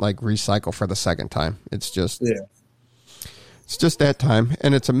can't like recycle for the second time. It's just It's just that time,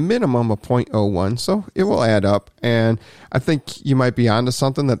 and it's a minimum of 0.01, so it will add up. And I think you might be onto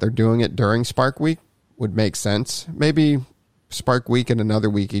something that they're doing it during Spark Week would make sense. Maybe Spark Week and another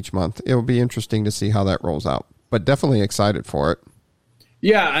week each month. It will be interesting to see how that rolls out, but definitely excited for it.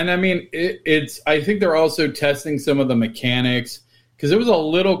 Yeah, and I mean, I think they're also testing some of the mechanics because it was a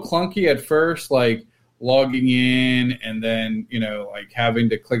little clunky at first, like logging in and then like having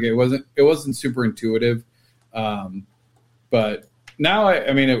to click it. It wasn't super intuitive. But now,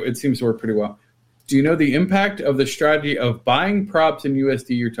 it seems to work pretty well. Do you know the impact of the strategy of buying props in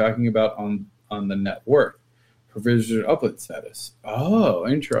USD you're talking about on the net worth, provision uplet status? Oh,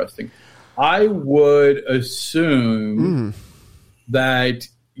 interesting. I would assume that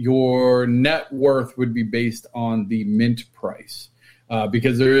your net worth would be based on the mint price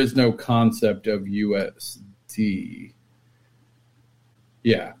because there is no concept of USD.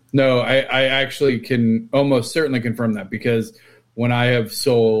 Yeah. No, I actually can almost certainly confirm that because when I have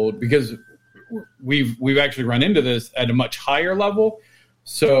sold, because we've actually run into this at a much higher level.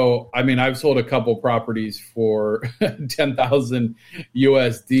 So, I've sold a couple properties for 10,000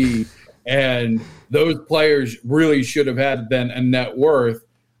 USD, and those players really should have had then a net worth.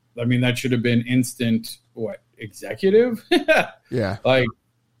 That should have been instant, executive? Yeah.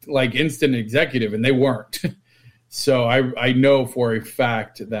 Like instant executive, and they weren't. So I know for a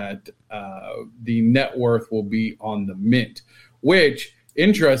fact that the net worth will be on the mint, which,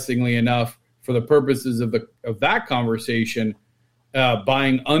 interestingly enough, for the purposes of that conversation,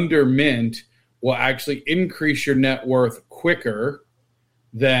 buying under mint will actually increase your net worth quicker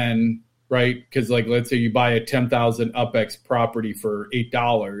than, right? Because let's say you buy a 10,000 UpX property for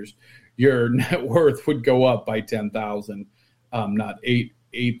 $8, your net worth would go up by 10,000, not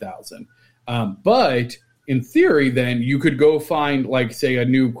 8,000. But in theory, then you could go find, say, a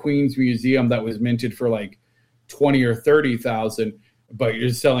new Queens Museum that was minted for 20 or 30,000, but you're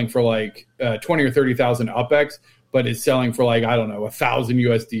selling for 20 or 30,000 UpX, but it's selling for 1,000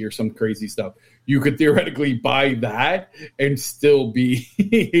 USD or some crazy stuff. You could theoretically buy that and still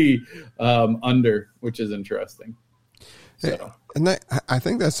be under, which is interesting. So. And I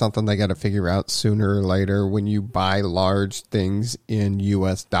think that's something they got to figure out sooner or later when you buy large things in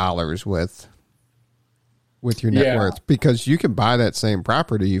US dollars with your net worth, because you can buy that same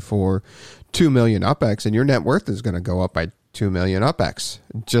property for 2 million UpX and your net worth is going to go up by 2 million UpX,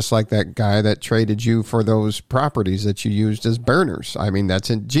 just like that guy that traded you for those properties that you used as burners. That's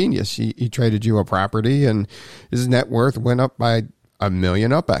ingenious. He traded you a property and his net worth went up by 1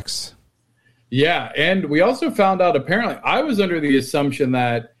 million UpX. Yeah, and we also found out, apparently, I was under the assumption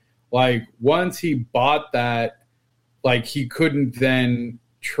that once he bought that, he couldn't then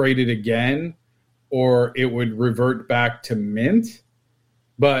trade it again, or it would revert back to mint.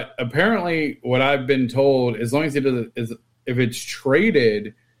 But apparently what I've been told, as long as if it's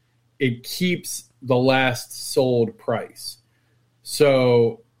traded, it keeps the last sold price.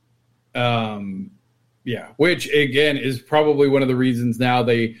 So, which again is probably one of the reasons now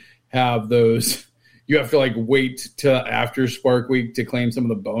they have those, you have to wait till after Spark Week to claim some of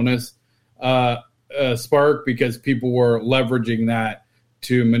the bonus Spark, because people were leveraging that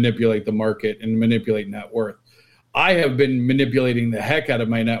to manipulate the market and manipulate net worth. I have been manipulating the heck out of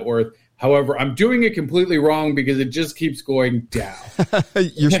my net worth. However, I'm doing it completely wrong because it just keeps going down.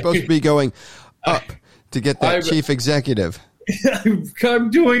 You're supposed to be going up to get that chief executive.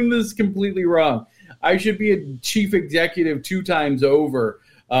 I'm doing this completely wrong. I should be a chief executive 2 times over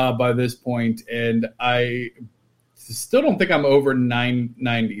by this point, and I still don't think I'm over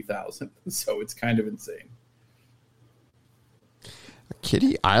 90,000. So it's kind of insane.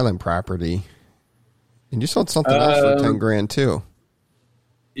 Kitty Island property, and you sold something else for 10 grand too.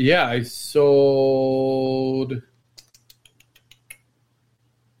 Yeah, I sold.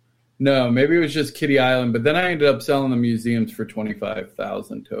 No, maybe it was just Kitty Island, but then I ended up selling the museums for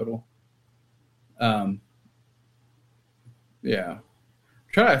 25,000 total. Yeah,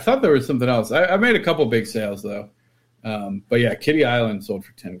 I thought there was something else. I made a couple big sales though, but yeah, Kitty Island sold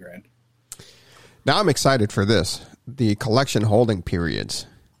for 10 grand. Now I'm excited for this. The collection holding periods.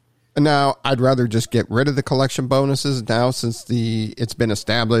 Now, I'd rather just get rid of the collection bonuses now, since it's been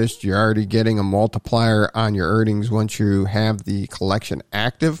established. You're already getting a multiplier on your earnings once you have the collection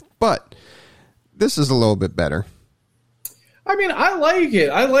active, but this is a little bit better. I like it.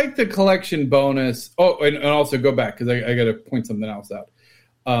 I like the collection bonus. Oh, and also go back because I got to point something else out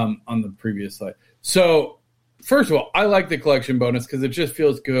on the previous slide. So first of all, I like the collection bonus because it just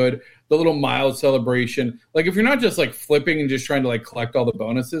feels good. The little mild celebration. Like, if you're not just like flipping and just trying to like collect all the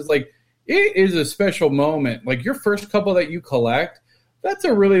bonuses, like it is a special moment. Like your first couple that you collect, that's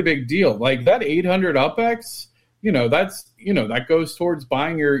a really big deal. Like that 800 UpX, that goes towards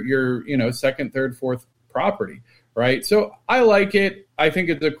buying your second, third, fourth property, right? So I like it. I think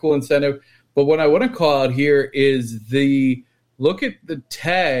it's a cool incentive. But what I want to call out here is look at the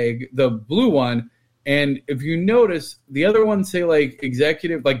tag, the blue one. And if you notice, the other ones say like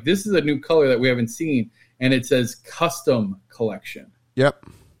executive, like this is a new color that we haven't seen, and it says custom collection. Yep.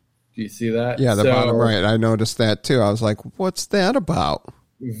 Do you see that? Yeah, the bottom right. I noticed that too. I was like, what's that about?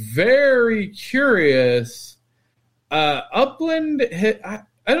 Very curious. Upland,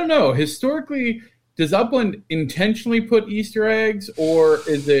 I don't know. Historically, does Upland intentionally put Easter eggs, or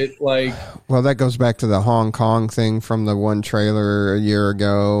is it like... Well, that goes back to the Hong Kong thing from the one trailer a year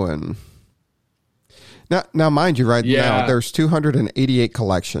ago, and... Now, mind you, now, there's 288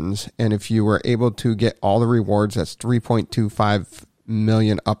 collections, and if you were able to get all the rewards, that's 3.25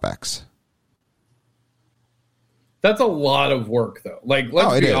 million UpX. That's a lot of work, though. Like,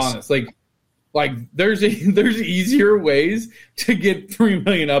 let's be honest. Like there's easier ways to get 3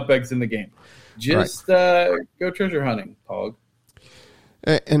 million UpX in the game. Just go treasure hunting, Pog.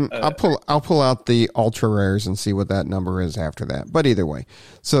 And I'll pull out the ultra rares and see what that number is after that. But either way,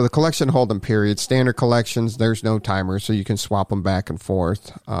 so the collection hold'em period, standard collections, there's no timer, so you can swap them back and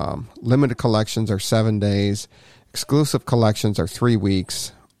forth. Limited collections are 7 days. Exclusive collections are 3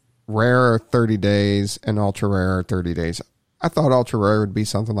 weeks. Rare are 30 days, and ultra rare are 30 days. I thought ultra rare would be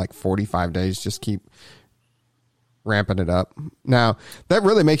something like 45 days. Just keep ramping it up. Now that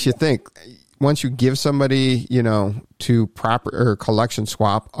really makes you think. Once you give somebody, to proper or collection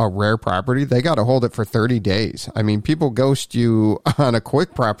swap a rare property, they got to hold it for 30 days. I mean, people ghost you on a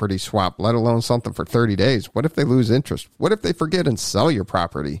quick property swap, let alone something for 30 days. What if they lose interest? What if they forget and sell your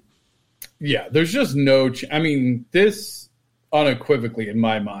property? Yeah, there's just no... I mean, this unequivocally, in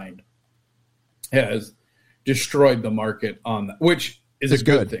my mind, has destroyed the market on that, which is a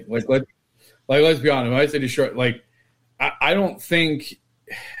good thing. Like, let's be honest. When I say destroy, like, I don't think...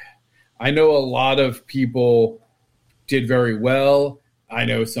 I know a lot of people did very well. I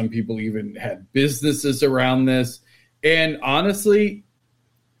know some people even had businesses around this. And honestly,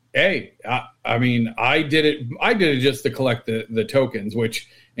 hey, I mean, I did it just to collect the tokens, which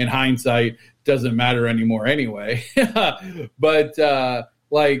in hindsight doesn't matter anymore anyway. But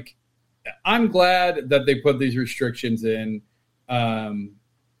like, I'm glad that they put these restrictions in.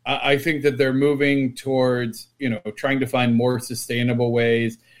 I think that they're moving towards, trying to find more sustainable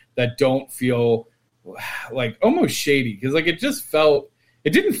ways that don't feel like almost shady, because like it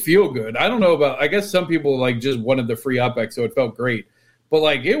didn't feel good. I don't know about, I guess some people like just wanted the free UpX, so it felt great, but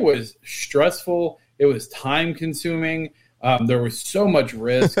like it was stressful. It was time consuming. There was so much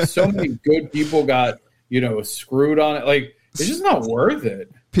risk. So many good people got, screwed on it. Like it's just not worth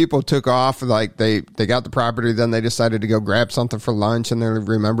it. People took off, like they got the property, then they decided to go grab something for lunch, and they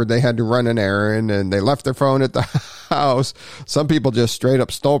remembered they had to run an errand, and they left their phone at the house. Some people just straight up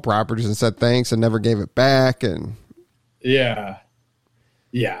stole properties and said thanks and never gave it back. And yeah,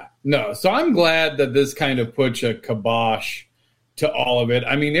 no. So I'm glad that this kind of puts a kibosh to all of it.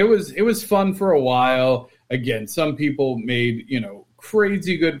 I mean, it was fun for a while. Again, some people made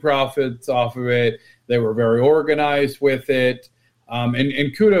crazy good profits off of it. They were very organized with it.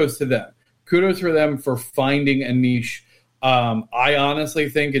 And kudos to them. Kudos for them for finding a niche. I honestly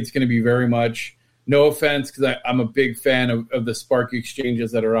think it's going to be very much, no offense, because I'm a big fan of the Spark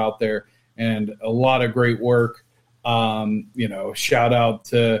exchanges that are out there, and a lot of great work. Shout out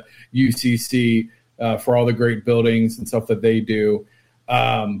to UCC for all the great buildings and stuff that they do.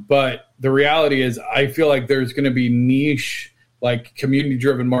 But the reality is, I feel like there's going to be niche, like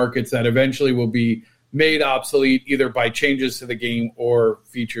community-driven markets that eventually will be made obsolete either by changes to the game or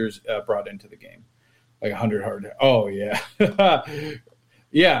features brought into the game, like 100 hard. Oh yeah,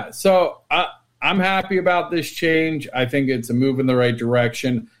 yeah. So I'm happy about this change. I think it's a move in the right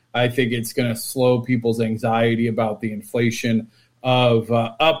direction. I think it's going to slow people's anxiety about the inflation of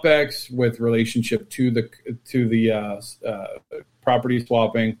UpX with relationship to the property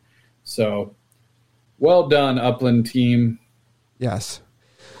swapping. So well done, Upland team. Yes.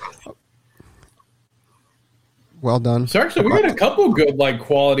 Well done. So actually, we got a couple good like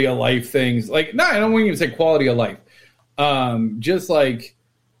quality of life things. Like, no, I don't want to even say quality of life. Just like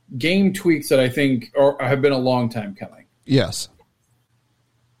game tweaks that I think have been a long time coming. Yes.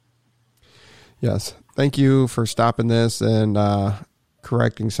 Yes. Thank you for stopping this and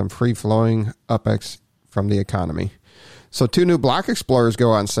correcting some free-flowing UpX from the economy. So 2 new block explorers go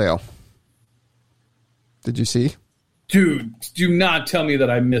on sale. Did you see? Dude, do not tell me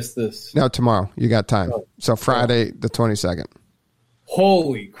that I missed this. No, tomorrow. You got time. So Friday, the 22nd.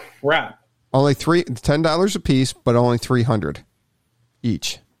 Holy crap. Only $10 a piece, but only 300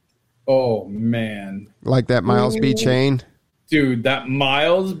 each. Oh, man. Like that Miles B chain. Dude, that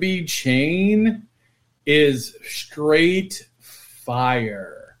Miles B chain is straight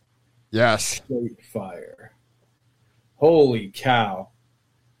fire. Yes. Straight fire. Holy cow.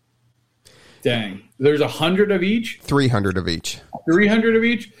 Dang. There's 100 of each? 300 of each. 300 of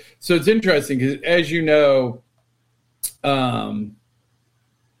each? So it's interesting because, as you know, I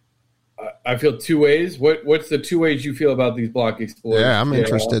feel two ways. What's the two ways you feel about these block explorers? Yeah, I'm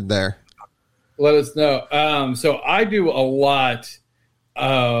interested there. Let us know. So I do a lot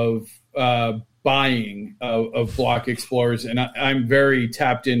of buying of block explorers, and I'm very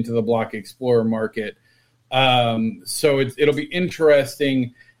tapped into the block explorer market. So it'll be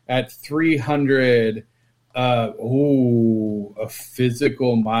interesting at 300. A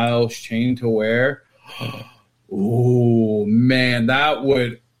physical Miles chain to wear. Oh man, that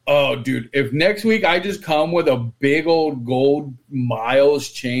would. Oh, dude, if next week I just come with a big old gold Miles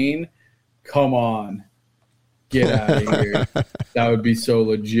chain, come on. Get out of here. That would be so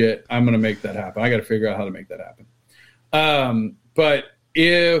legit. I'm going to make that happen. I got to figure out how to make that happen. But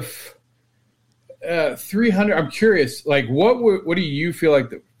if 300, I'm curious, like what do you feel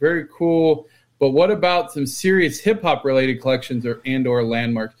like? Very cool. But what about some serious hip hop related collections or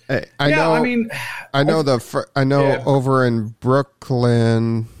landmarks? Hey, I know over in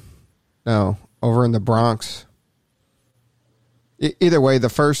Brooklyn, over in the Bronx. Either way,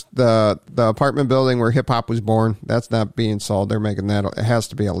 the apartment building where hip hop was born, that's not being sold. They're making that. It has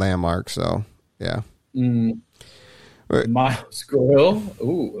to be a landmark. So yeah. Miles Grill.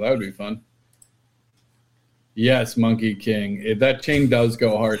 Ooh, that would be fun. Yes, Monkey King. That chain does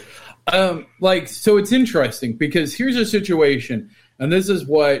go hard. So it's interesting because here's a situation, and this is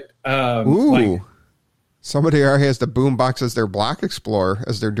what. Somebody already has the boombox as their block explorer,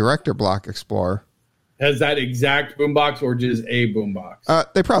 as their director block explorer. Has that exact boombox or just a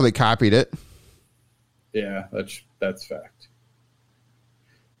boombox? They probably copied it. Yeah, that's fact.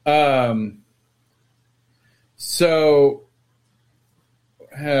 So,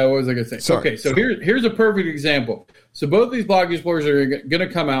 what was I going to say? Okay, so here's a perfect example. So both these block explorers are going to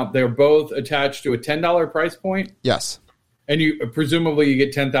come out. They're both attached to a $10 price point. Yes. And presumably you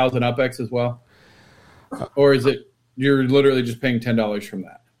get 10,000 UpX as well? Or is it you're literally just paying $10 from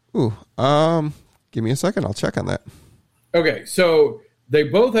that? Give me a second. I'll check on that. Okay, so they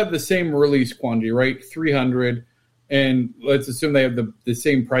both have the same release quantity, right? 300, and let's assume they have the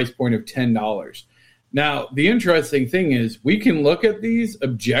same price point of $10. Now, the interesting thing is we can look at these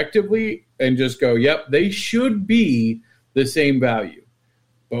objectively and just go, yep, they should be the same value.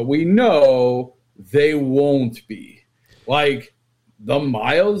 But we know they won't be. Like the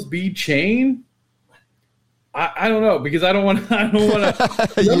Miles B chain, I don't know, because I don't want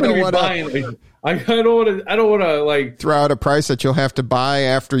to you don't want to I don't want to like throw out a price that you'll have to buy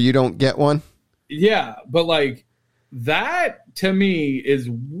after you don't get one. Yeah, but like that to me is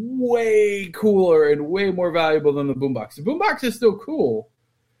way cooler and way more valuable than the boombox. The boombox is still cool,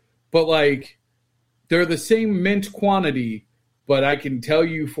 but like they're the same mint quantity, but I can tell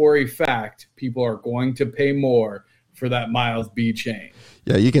you for a fact people are going to pay more for that Miles B chain.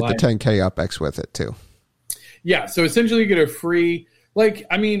 Yeah, you get the 10K UpX with it too. Yeah, so essentially you get a free,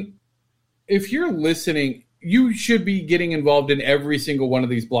 if you're listening, you should be getting involved in every single one of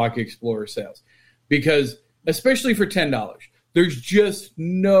these Block Explorer sales because, especially for $10, there's just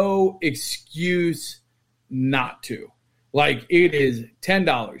no excuse not to. Like, it is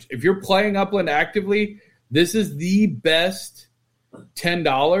 $10. If you're playing Upland actively, this is the best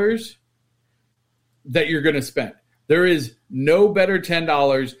 $10 that you're going to spend. There is no better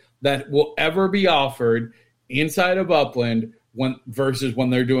 $10 that will ever be offered inside of Upland versus when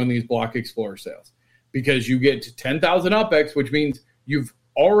they're doing these Block Explorer sales, because you get to 10,000 UpX, which means you've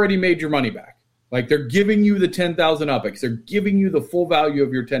already made your money back. Like, they're giving you the 10,000 UpX. They're giving you the full value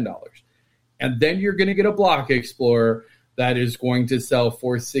of your $10. And then you're going to get a Block Explorer that is going to sell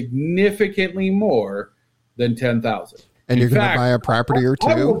for significantly more than 10,000. And you're going to buy a property or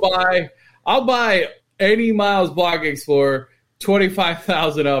two? I'll buy any Miles Block Explorer,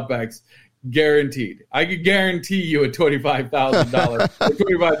 25,000 UpX. Guaranteed. I could guarantee you a $25,000.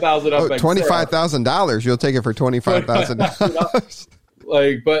 $25,000 UpX. $25,000. You'll take it for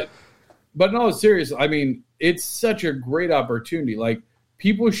 $25,000. But no, seriously. I mean, it's such a great opportunity. Like,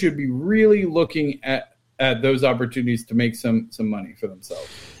 people should be really looking at those opportunities to make some money for themselves.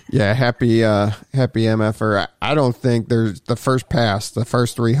 Yeah, happy MFer. I don't think there's the first pass, the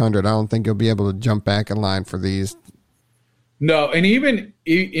first 300. I don't think you'll be able to jump back in line for these. No, and even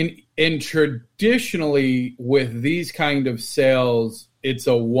in traditionally with these kind of sales, it's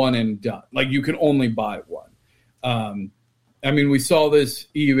a one and done. Like you can only buy one. I mean, we saw this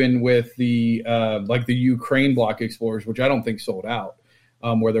even with the like the Ukraine block explorers, which I don't think sold out,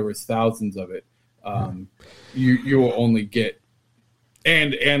 where there was thousands of it. You will only get.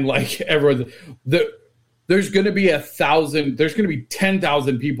 And like everyone, there's going to be 1,000. There's going to be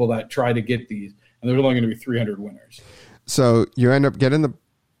 10,000 people that try to get these, and there's only going to be 300 winners. So you end up getting the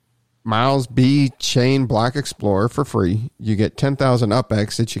Miles B Chain Block Explorer for free. You get 10,000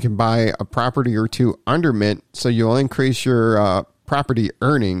 UpX that you can buy a property or two under mint, so you'll increase your property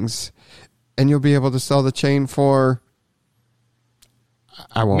earnings, and you'll be able to sell the chain for.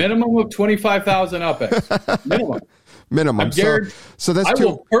 I won't. Minimum of 25,000 UpX. Minimum. So that's I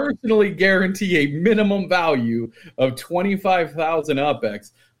will personally guarantee a minimum value of 25,000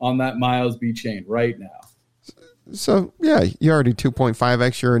 UpX on that Miles B chain right now. So yeah, you're already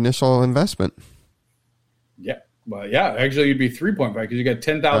 2.5x your initial investment. Yeah, well, yeah. Actually, you'd be 3.5 because you got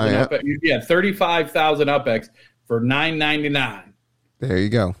 10,000 UpX. You'd be at 35,000 UpX for $9.99. There you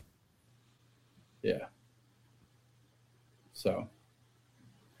go. Yeah. So.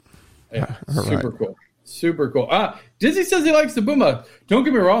 Yeah, super cool. Super cool. Dizzy says he likes the boombox. Don't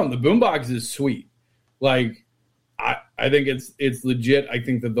get me wrong, the boombox is sweet. Like, I think it's legit. I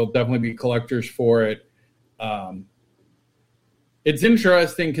think that there'll definitely be collectors for it. It's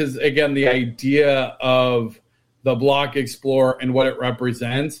interesting because, again, the idea of the Block Explorer and what it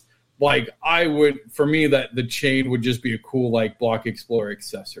represents, like, for me, that the chain would just be a cool, like, Block Explorer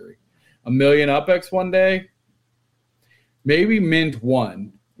accessory. 1 million UpX one day, maybe mint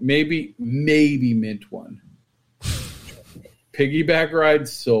one. Maybe mint one. Piggyback ride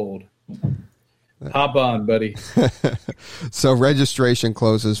sold. Hop on, buddy. So registration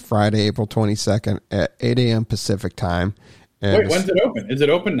closes Friday, April 22nd at 8 a.m. Pacific time. And wait, when's it open? Is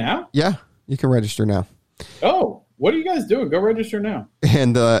it open now? Yeah, you can register now. Oh, what are you guys doing? Go register now.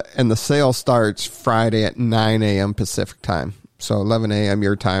 And the sale starts Friday at 9 a.m. Pacific time. So 11 a.m.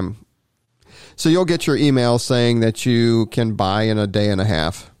 your time. So you'll get your email saying that you can buy in a day and a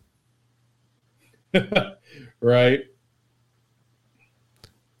half. Right.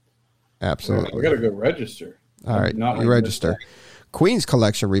 Absolutely. I got to go register. All right. You register. Queen's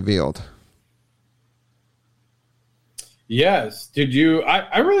collection revealed. Yes. Did you?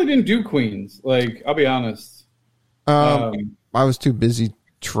 I really didn't do Queens. Like, I'll be honest. I was too busy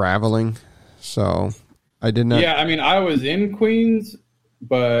traveling, so I did not. Yeah. I mean, I was in Queens,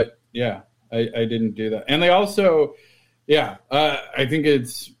 but yeah, I didn't do that. And they also, yeah, I think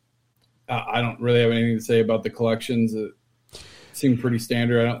it's, I don't really have anything to say about the collections. It seemed pretty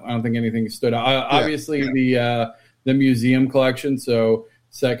standard. I don't think anything stood out. Obviously, the museum collection. So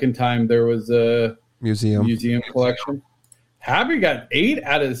second time there was a museum collection. Happy got 8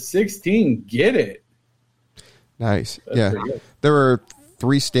 out of 16. Get it. Nice. That's there were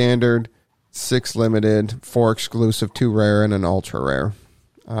 3 standard, 6 limited, 4 exclusive, 2 rare, and an ultra rare.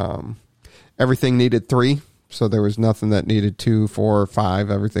 Everything needed 3. So there was nothing that needed 2, 4, or 5.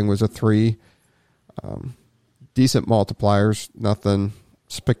 Everything was a 3. Decent multipliers. Nothing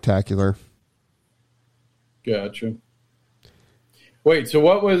spectacular. Gotcha. Wait, so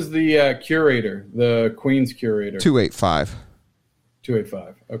what was the curator, the Queen's curator? 285.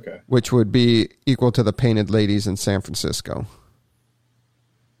 285, okay. Which would be equal to the Painted Ladies in San Francisco.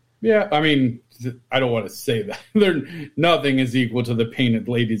 Yeah, I mean, I don't want to say that. Nothing is equal to the Painted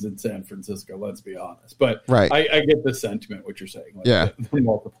Ladies in San Francisco, let's be honest. But right. I get the sentiment, what you're saying. Like yeah. The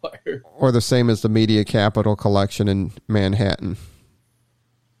multiplier. Or the same as the Media Capital collection in Manhattan.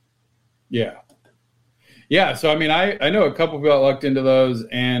 Yeah. Yeah, so I mean, I know a couple people that looked into those,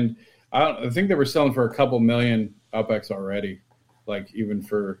 and I think they were selling for a couple million UpX already, like even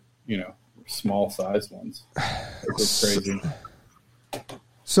for, small size ones. It's crazy.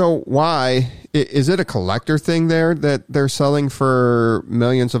 So why is it a collector thing there that they're selling for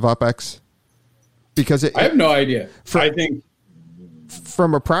millions of UpX? Because I have no idea. I think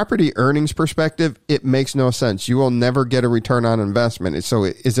from a property earnings perspective, it makes no sense. You will never get a return on investment. So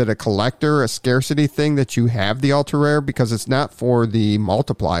is it a collector, a scarcity thing that you have the ultra rare because it's not for the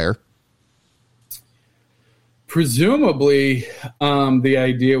multiplier? Presumably, the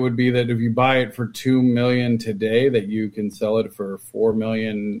idea would be that if you buy it for $2 million today, that you can sell it for $4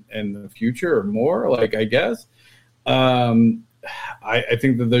 million in the future or more. Like, I guess, I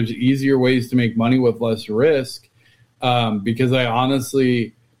think that there's easier ways to make money with less risk. Because I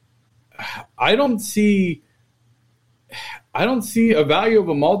honestly, I don't see I don't see a value of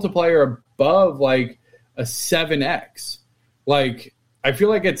a multiplier above like a 7x. Like, I feel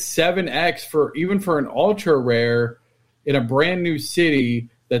like it's 7x for even for an ultra rare in a brand new city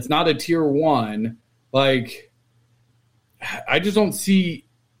that's not a tier 1. Like, I just don't see,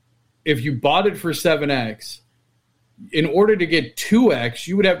 if you bought it for 7x, in order to get 2x,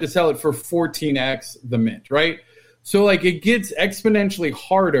 you would have to sell it for 14x the mint, right? So, like, it gets exponentially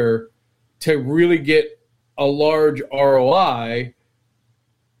harder to really get a large ROI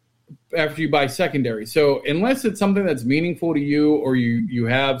after you buy secondary. So unless it's something that's meaningful to you or you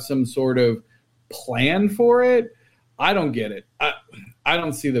have some sort of plan for it, I don't get it. I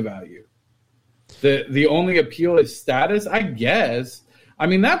don't see the value. The only appeal is status, I guess. I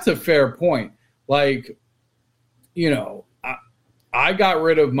mean, that's a fair point. Like, you know, I got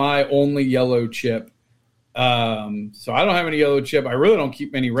rid of my only yellow chip. So I don't have any yellow chip. I really don't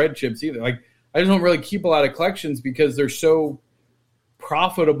keep many red chips either. Like, I just don't really keep a lot of collections because they're so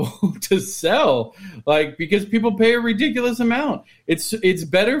profitable to sell. Like, because people pay a ridiculous amount. It's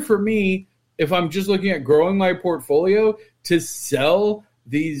better for me, if I'm just looking at growing my portfolio, to sell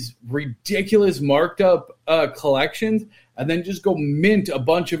these ridiculous marked up collections and then just go mint a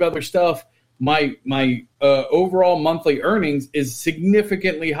bunch of other stuff. My overall monthly earnings is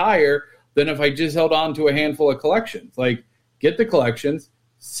significantly higher than if I just held on to a handful of collections. Like, get the collections,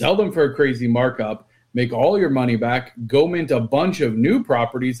 sell them for a crazy markup, make all your money back, go mint a bunch of new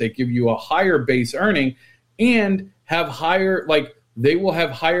properties that give you a higher base earning and have higher, like, they will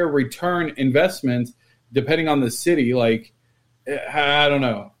have higher return investments depending on the city. Like, I don't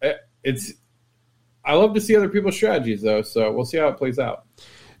know. I love to see other people's strategies though. So we'll see how it plays out.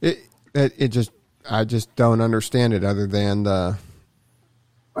 I just don't understand it other than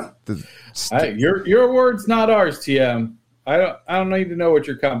your words, not ours, TM. I don't need to know what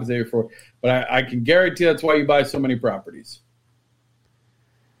you're compensated for, but I can guarantee that's why you buy so many properties.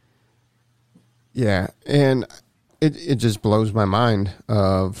 Yeah, and it just blows my mind.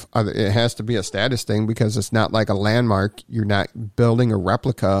 It has to be a status thing because it's not like a landmark. You're not building a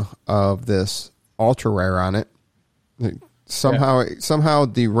replica of this ultra rare on it. Somehow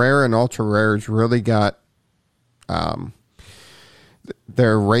the rare and ultra rares really got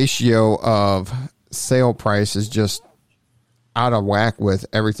their ratio of sale price is just out of whack with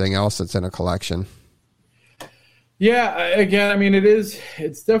everything else that's in a collection. Yeah, again, I mean,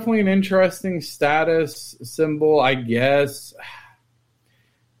 it's definitely an interesting status symbol, I guess.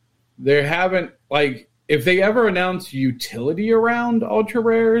 They haven't, like, if they ever announce utility around ultra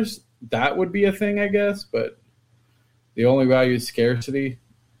rares, that would be a thing, I guess, but the only value is scarcity.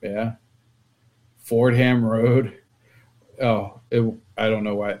 Yeah. Fordham Road. Oh, I don't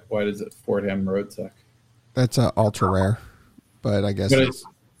know why does it Fordham Road suck? That's a ultra rare. But I guess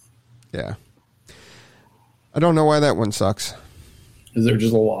yeah. I don't know why that one sucks. Is there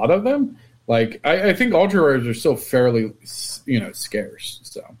just a lot of them? Like, I think ultra rares are still fairly, scarce.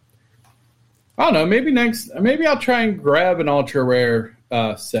 So I don't know. Maybe I'll try and grab an ultra rare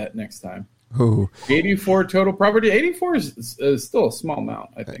set next time. Ooh. 84 total property. 84 is still a small amount,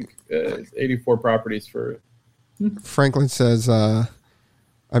 I think. 84 properties for. Franklin says,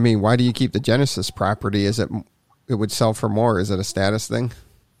 why do you keep the Genesis property? Is it would sell for more? Is it a status thing?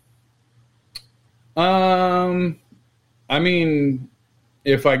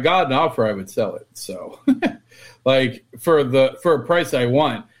 If I got an offer, I would sell it. So, like, for a price I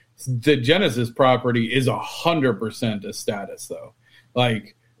want, the Genesis property is 100% a status, though.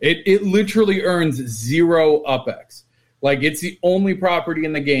 Like, it literally earns 0 UpX. Like, it's the only property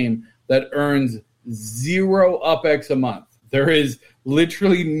in the game that earns 0 UpX a month. There is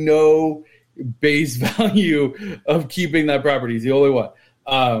literally no base value of keeping that property. It's the only one.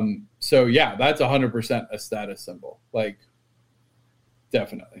 So yeah, that's 100% a status symbol. Like,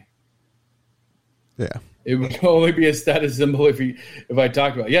 definitely. Yeah. It would only be a status symbol if I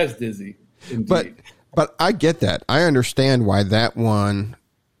talked about it. Yes, Dizzy. Indeed. But I get that. I understand why that one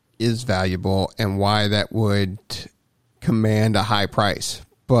is valuable and why that would command a high price.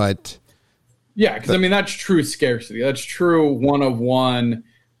 But yeah, because that's true scarcity. That's true one of one.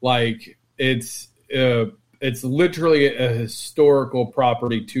 Like, it's literally a historical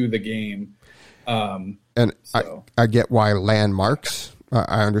property to the game. I get why landmarks.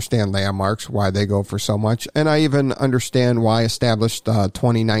 I understand landmarks, why they go for so much. And I even understand why established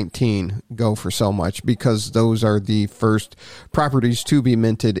 2019 go for so much, because those are the first properties to be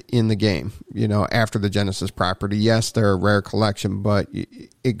minted in the game, after the Genesis property. Yes, they're a rare collection, but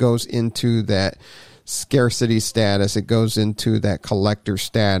it goes into that scarcity status. It goes into that collector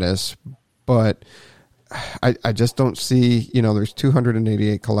status. But I just don't see, there's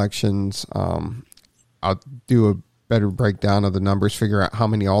 288 collections. I'll do a better breakdown of the numbers, figure out how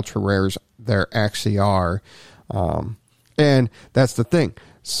many ultra rares there actually are. And that's the thing.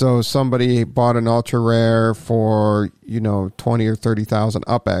 So somebody bought an ultra rare for, 20 or 30,000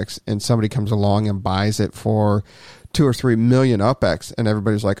 UpX, and somebody comes along and buys it for 2 or 3 million UpX, and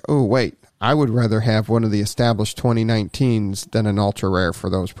everybody's like, oh, wait, I would rather have one of the established 2019s than an ultra rare for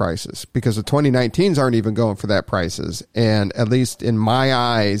those prices, because the 2019s aren't even going for that prices. And at least in my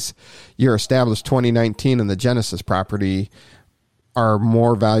eyes, your established 2019 and the Genesis property are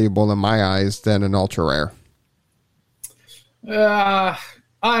more valuable in my eyes than an ultra rare.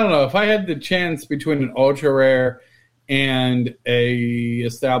 I don't know. If I had the chance between an ultra rare and a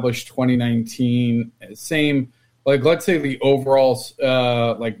established 2019, same, like, let's say the overall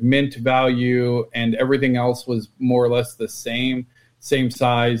mint value and everything else was more or less the same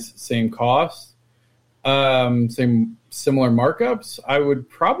size, same cost, same similar markups, I would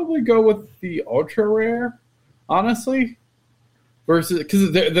probably go with the ultra rare, honestly. Versus,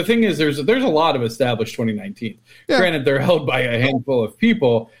 because the thing is, there's a lot of established 2019. Yeah. Granted, they're held by a handful of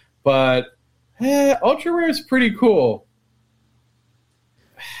people, but ultra rare is pretty cool.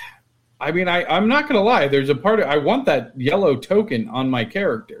 I mean, I'm not going to lie. There's a part of, I want that yellow token on my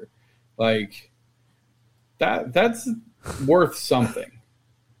character. Like, that's worth something.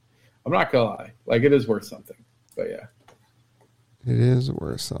 I'm not going to lie. Like, it is worth something. But, yeah. It is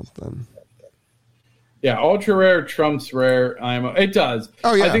worth something. Yeah, ultra rare trumps rare. It does.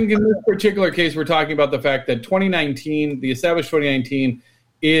 Oh, yeah. I think in this particular case, we're talking about the fact that 2019, the established 2019,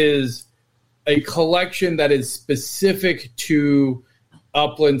 is a collection that is specific to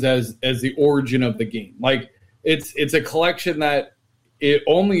Uplands as the origin of the game. Like, it's a collection that it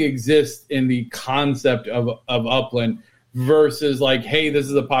only exists in the concept of Upland versus like, hey, this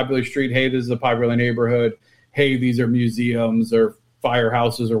is a popular street, hey, this is a popular neighborhood, hey, these are museums or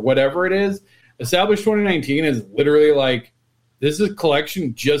firehouses or whatever it is. Established 2019 is literally like, this is a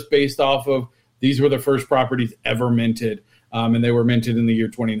collection just based off of these were the first properties ever minted, and they were minted in the year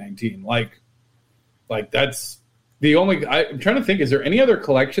 2019. Like that's the only. I'm trying to think. Is there any other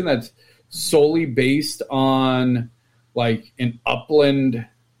collection that's solely based on like an Upland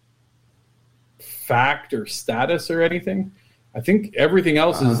fact or status or anything? I think everything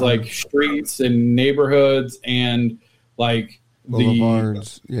else is like streets and neighborhoods and like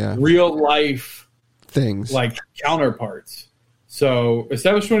boulevards, the real life things like counterparts. So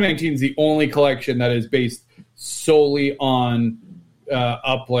established 2019 is the only collection that is based solely on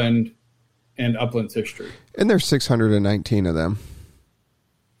Upland and Upland's history. And there's 619 of them.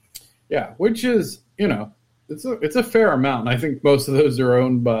 Yeah, which is, it's a fair amount. And I think most of those are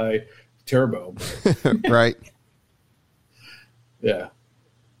owned by Turbo. Right. Yeah.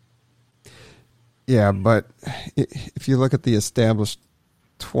 Yeah, but if you look at the established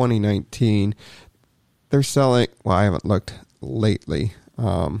 2019, they're selling, well, I haven't looked lately,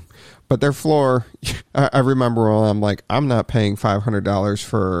 but their floor, I remember when I'm like, I'm not paying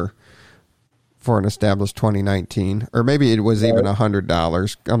 $500 for an established 2019, or maybe it was even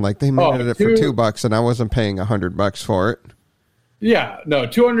 $100. I'm like, they minted it for $2 and I wasn't paying $100 for it. Yeah, no,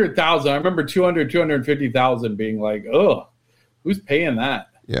 200,000. I remember 250,000 being like, oh, who's paying that?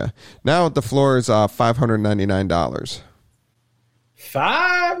 Yeah. Now the floor is $599.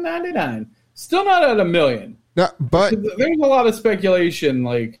 $599. Still not at $1 million. No, but there's a lot of speculation.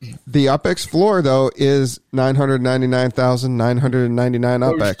 Like the UpX floor though is 999,999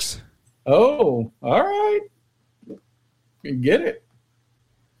 UpX. Oh, all right. You get it.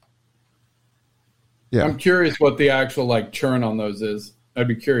 Yeah. I'm curious what the actual like churn on those is. I'd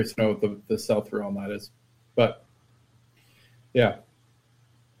be curious to know what the sell through on that is. But yeah.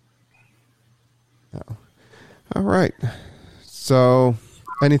 Oh. All right. So,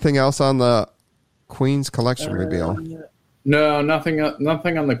 anything else on the Queen's collection reveal? No, nothing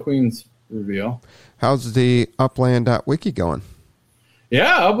on the Queen's reveal. How's the Upland.wiki going?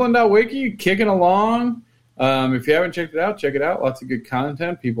 Yeah, Upland.wiki kicking along. If you haven't checked it out, check it out. Lots of good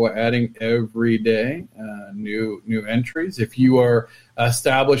content. People are adding every day new entries. If you are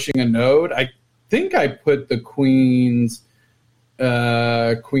establishing a node, I think I put the Queen's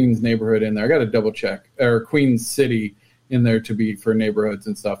neighborhood in there. I got to double check, or Queens City in there to be for neighborhoods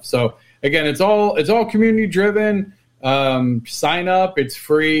and stuff. So again, it's all community driven. Sign up. It's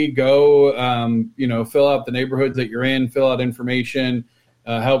free. Go, fill out the neighborhoods that you're in, fill out information,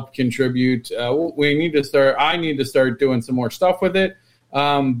 help contribute. I need to start doing some more stuff with it.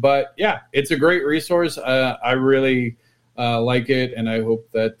 But yeah, it's a great resource. I really like it, and I hope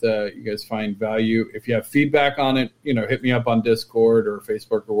that you guys find value. If you have feedback on it, hit me up on Discord or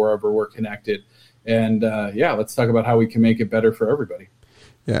Facebook or wherever we're connected. And let's talk about how we can make it better for everybody.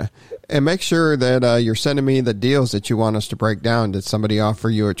 Yeah. And make sure that you're sending me the deals that you want us to break down. Did somebody offer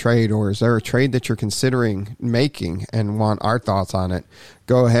you a trade, or is there a trade that you're considering making and want our thoughts on it?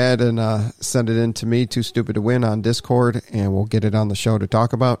 Go ahead and send it in to me, 2Stupid2Win on Discord, and we'll get it on the show to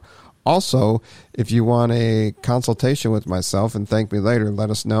talk about. Also, if you want a consultation with myself and thank me later,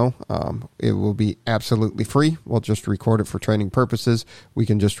 let us know. It will be absolutely free. We'll just record it for training purposes. We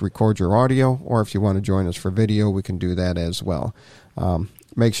can just record your audio, or if you want to join us for video, we can do that as well.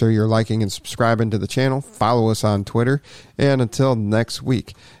 Make sure you're liking and subscribing to the channel. Follow us on Twitter. And until next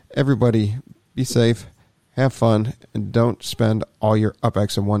week, everybody be safe, have fun, and don't spend all your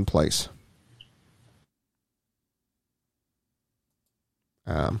UpX in one place.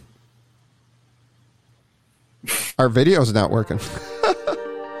 Our video's not working.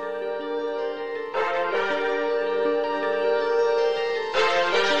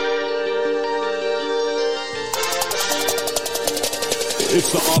 It's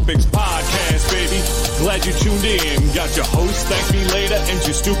the UpX Podcast, baby. Glad you tuned in. Got your host, thank me later, and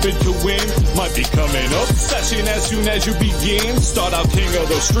you're stupid to win. Might be coming up. Session as soon as you begin. Start out king of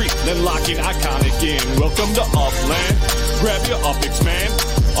the street, then lock in iconic in. Welcome to Upland. Grab your UpX, man.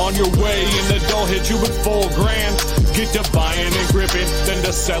 On your way in the door, hit you with $4,000. Get to buying and gripping, then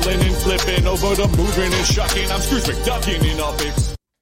to selling and flipping. Over to moving and shucking. I'm Scrooge McDuckin' in UpX.